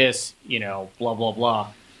 play like this, blah, blah, blah.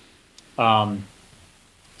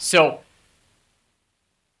 So,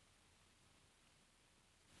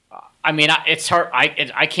 I mean, it's hard.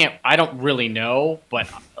 I don't really know, but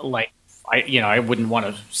like, I wouldn't want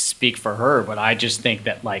to speak for her, but I just think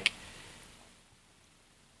that like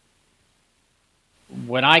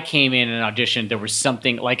when I came in and auditioned, there was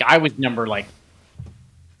something like I was number like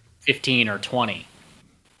 15 or 20.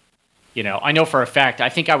 I know for a fact, I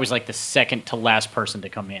think I was like the second to last person to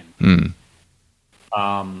come in.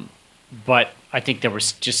 But I think there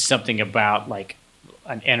was just something about like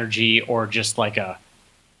an energy or just like I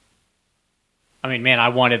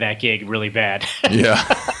wanted that gig really bad. Yeah.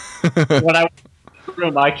 When I went to the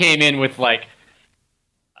room, I came in with like,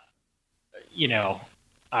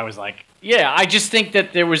 I was like, yeah, I just think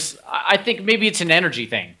that I think maybe it's an energy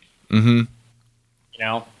thing. Mm-hmm.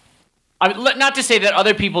 Not to say that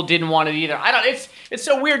other people didn't want it either. It's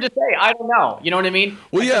so weird to say. I don't know. You know what I mean?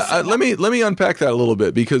 Well, let me unpack that a little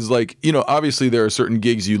bit because, like, obviously there are certain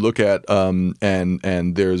gigs you look at,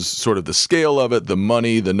 and there's sort of the scale of it, the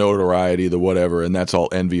money, the notoriety, the whatever, and that's all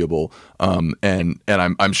enviable. And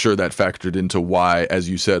I'm sure that factored into why, as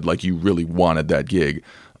you said, like you really wanted that gig.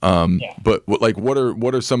 Yeah. But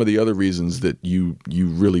what are some of the other reasons that you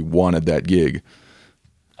really wanted that gig?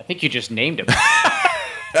 I think you just named them.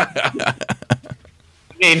 Yeah.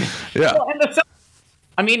 Well,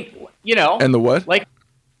 and and the what? Like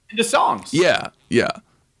the songs. Yeah.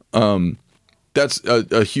 That's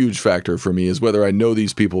a huge factor for me is whether I know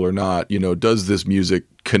these people or not. Does this music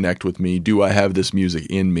connect with me? Do I have this music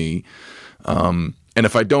in me? And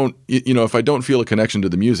if I don't, if I don't feel a connection to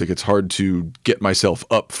the music, it's hard to get myself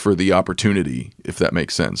up for the opportunity, if that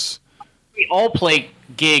makes sense. We all play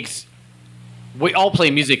gigs. We all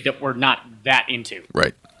play music that we're not that into.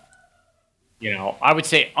 Right. I would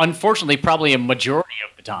say, unfortunately, probably a majority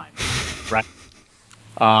of the time, right?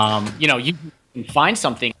 You can find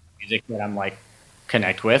something in music that I'm like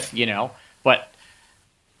connect with, but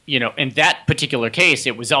in that particular case,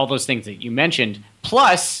 it was all those things that you mentioned.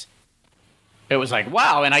 Plus, it was like,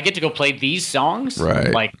 wow, and I get to go play these songs,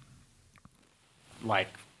 right?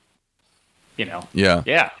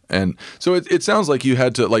 Yeah. And so it sounds like you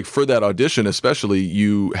had to, like, for that audition, especially,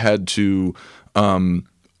 you had to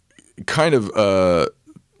kind of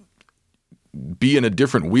be in a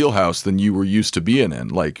different wheelhouse than you were used to being in.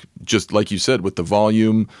 Like, just like you said, with the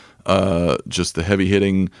volume, just the heavy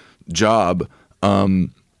hitting job.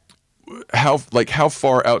 How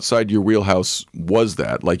far outside your wheelhouse was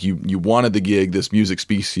that? Like, you wanted the gig, this music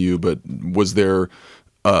speaks to you, but was there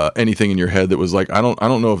anything in your head that was like, I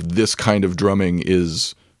don't know if this kind of drumming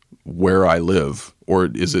is where I live, or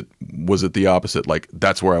was it the opposite? Like,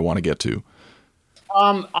 that's where I want to get to.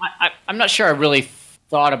 I'm not sure I really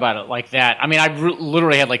thought about it like that. I mean, I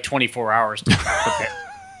literally had like 24 hours to prepare.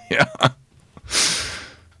 Yeah.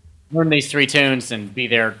 Learn these 3 tunes and be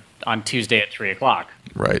there on Tuesday at 3:00.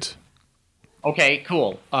 Right. Okay,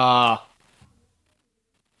 cool. And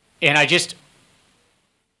I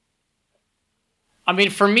mean,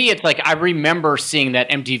 for me, it's like I remember seeing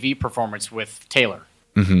that MTV performance with Taylor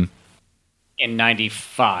in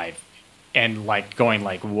 '95, and like going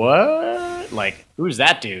like, "What? Like, who's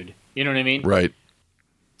that dude?" You know what I mean? Right.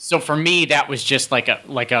 So for me, that was just like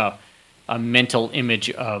a mental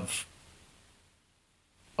image of,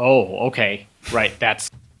 oh, okay, right.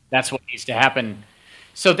 That's what needs to happen.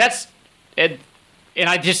 So that's it, and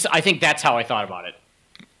I think that's how I thought about it.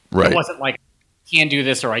 Right. It wasn't like I can do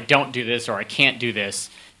this or I don't do this or I can't do this.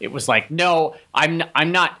 It was like, no,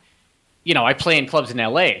 I'm not. You know, I play in clubs in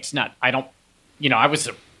LA. It's not. I don't. You know, I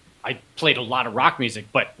played a lot of rock music,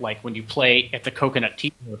 but like when you play at the Coconut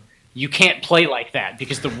Theater, you can't play like that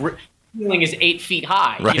because the ceiling is 8 feet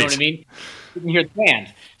high. Right. You know what I mean? You can hear the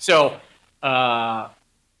band. So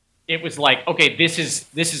it was like, okay, this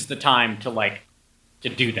is the time to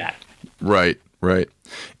do that. Right. Right.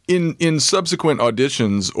 In subsequent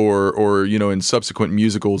auditions or you know, in subsequent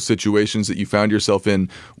musical situations that you found yourself in,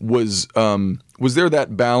 was there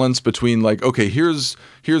that balance between like, okay, here's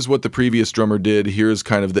what the previous drummer did, here's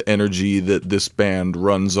kind of the energy that this band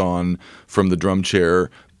runs on from the drum chair,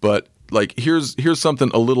 but like here's something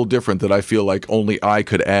a little different that I feel like only I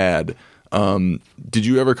could add. Did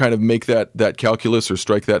you ever kind of make that calculus or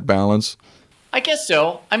strike that balance? I guess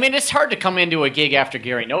so. I mean, it's hard to come into a gig after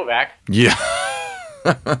Gary Novak. Yeah.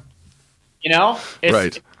 You know?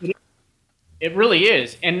 Right. It really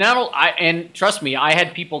is. And trust me, I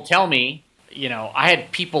had people tell me, you know, I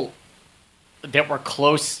had people that were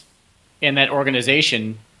close in that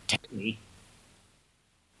organization tell me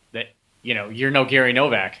that, you know, you're no Gary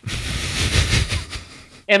Novak.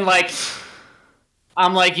 And like,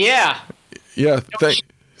 I'm like, yeah. Yeah.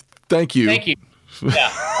 Thank you. Thank you.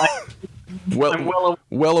 Yeah. I'm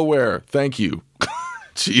well aware. Thank you.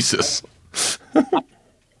 Jesus.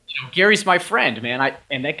 Gary's my friend, man.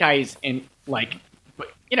 And that guy's in like,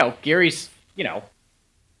 you know, Gary's, you know,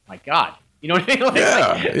 my God, you know what I mean? Like,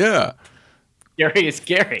 yeah. Gary is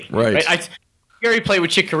Gary, right? Gary played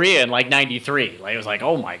with Chick Corea in like '93. Like it was like,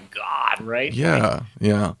 oh my God, right? Yeah,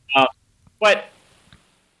 yeah. But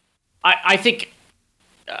I think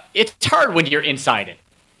it's hard when you're inside it.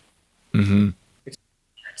 Mm-hmm. It's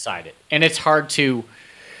inside it, and it's hard to.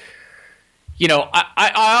 You know,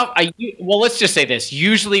 well, let's just say this.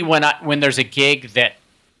 Usually when there's a gig that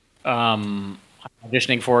I'm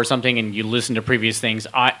auditioning for or something and you listen to previous things,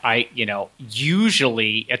 you know,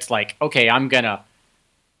 usually it's like, okay, I know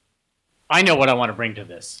what I want to bring to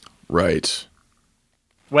this. Right.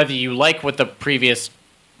 Whether you like what the previous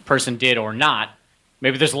person did or not,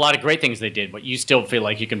 maybe there's a lot of great things they did, but you still feel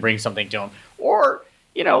like you can bring something to them. Or,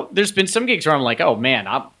 you know, there's been some gigs where I'm like, oh man,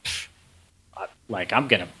 I'm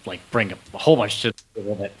gonna like bring a whole bunch to the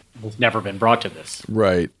table that has never been brought to this.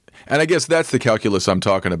 Right. And I guess that's the calculus I'm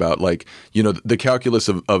talking about. Like, you know, the calculus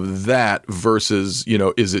of that versus, you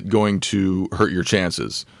know, is it going to hurt your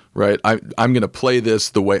chances? Right. I'm going to play this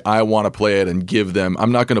the way I want to play it and give them.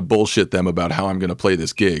 I'm not going to bullshit them about how I'm going to play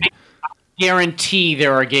this gig. I guarantee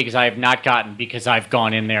there are gigs I have not gotten because I've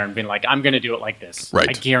gone in there and been like, I'm going to do it like this. Right.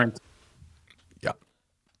 I guarantee. Yeah.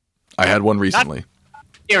 I had one recently.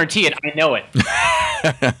 Guarantee it. I know it.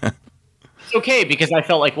 It's okay because I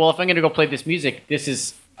felt like, well, if I'm going to go play this music, this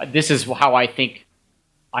is how I think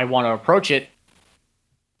I want to approach it,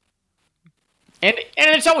 and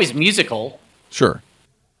it's always musical. Sure.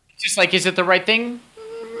 It's just like, is it the right thing?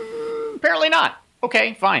 Apparently not.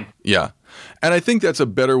 Okay, fine. Yeah. And I think that's a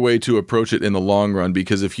better way to approach it in the long run,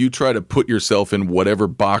 because if you try to put yourself in whatever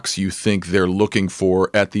box you think they're looking for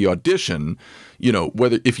at the audition, you know,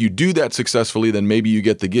 if you do that successfully, then maybe you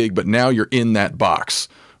get the gig, but now you're in that box,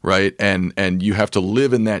 right? And you have to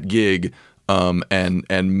live in that gig,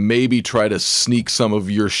 and maybe try to sneak some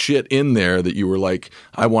of your shit in there that you were like,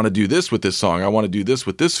 I want to do this with this song, I want to do this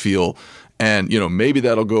with this feel, and you know, maybe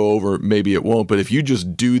that'll go over, maybe it won't. But if you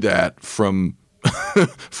just do that from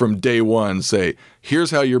from day one say,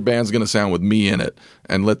 here's how your band's going to sound with me in it,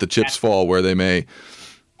 and let the chips fall where they may.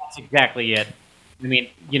 That's exactly it. I mean,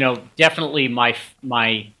 definitely two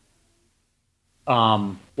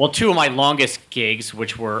of my longest gigs,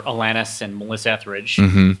 which were Alanis and Melissa Etheridge,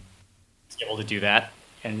 was able to do that.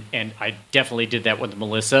 And I definitely did that with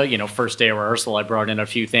Melissa. First day of rehearsal, I brought in a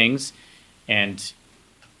few things, and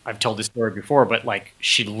I've told this story before, but like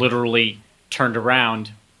she literally turned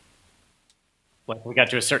around. Like we got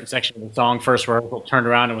to a certain section of the song, first rehearsal, turned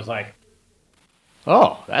around and was like,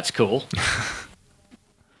 "Oh, that's cool."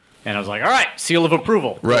 And I was like, "All right, seal of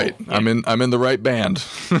approval." Right, cool. I'm in the right band.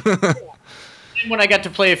 And when I got to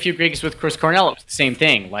play a few gigs with Chris Cornell, it was the same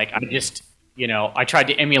thing. Like I just, I tried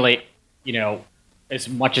to emulate, as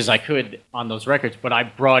much as I could on those records, but I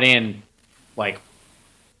brought in, like,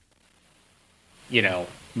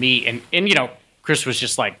 me and Chris was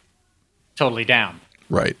just like totally down.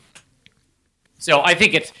 Right. So I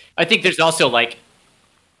think there's also like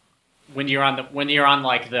when you're on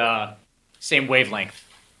like the same wavelength,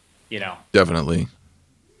 Definitely.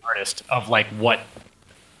 artist of like what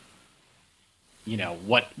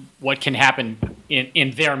can happen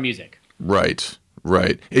in their music. Right.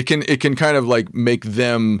 It can kind of like make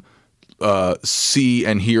them see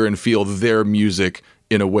and hear and feel their music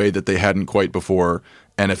in a way that they hadn't quite before.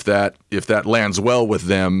 And if that lands well with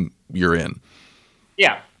them, you're in.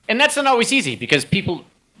 Yeah. And that's not always easy because people,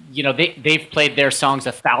 they've played their songs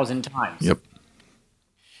 1,000 times. Yep.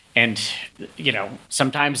 And,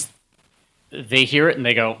 sometimes they hear it and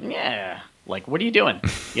they go, yeah, like, what are you doing?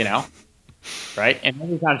 Right? And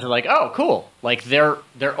many times they're like, oh, cool. Like they're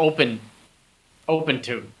open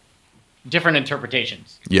to different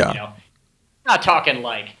interpretations. Yeah. Not talking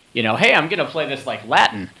like, hey, I'm going to play this like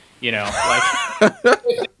Latin, like.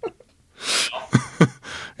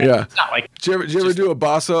 Yeah. It's not like. Did you ever do a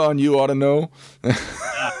bossa on You Ought to Know?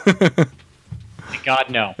 God,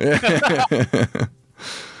 no.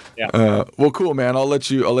 Yeah. Well, cool, man. I'll let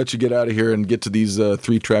you get out of here and get to these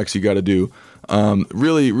 3 tracks you got to do.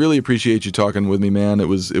 Really, really appreciate you talking with me, man. It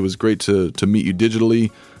was great to meet you digitally,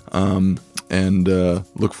 and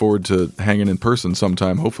look forward to hanging in person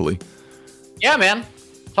sometime, hopefully. Yeah, man.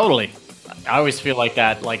 Totally. I always feel like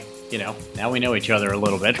that. Like, now we know each other a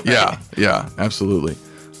little bit. Right? Yeah, absolutely.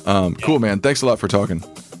 Cool, man. Thanks a lot for talking.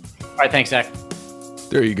 All right, thanks, Zach.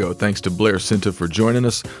 There you go. Thanks to Blair Cinta for joining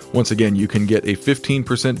us. Once again, you can get a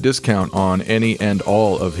 15% discount on any and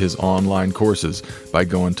all of his online courses by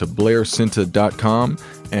going to blaircinta.com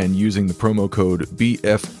and using the promo code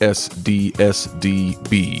BFSDSDB.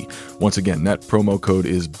 Once again, that promo code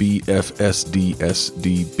is BFSDSDB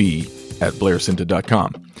at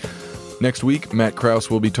blaircinta.com. Next week, Matt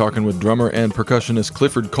Krause will be talking with drummer and percussionist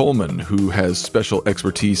Clifford Coleman, who has special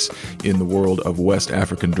expertise in the world of West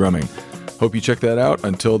African drumming. Hope you check that out.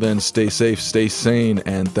 Until then, stay safe, stay sane,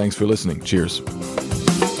 and thanks for listening. Cheers.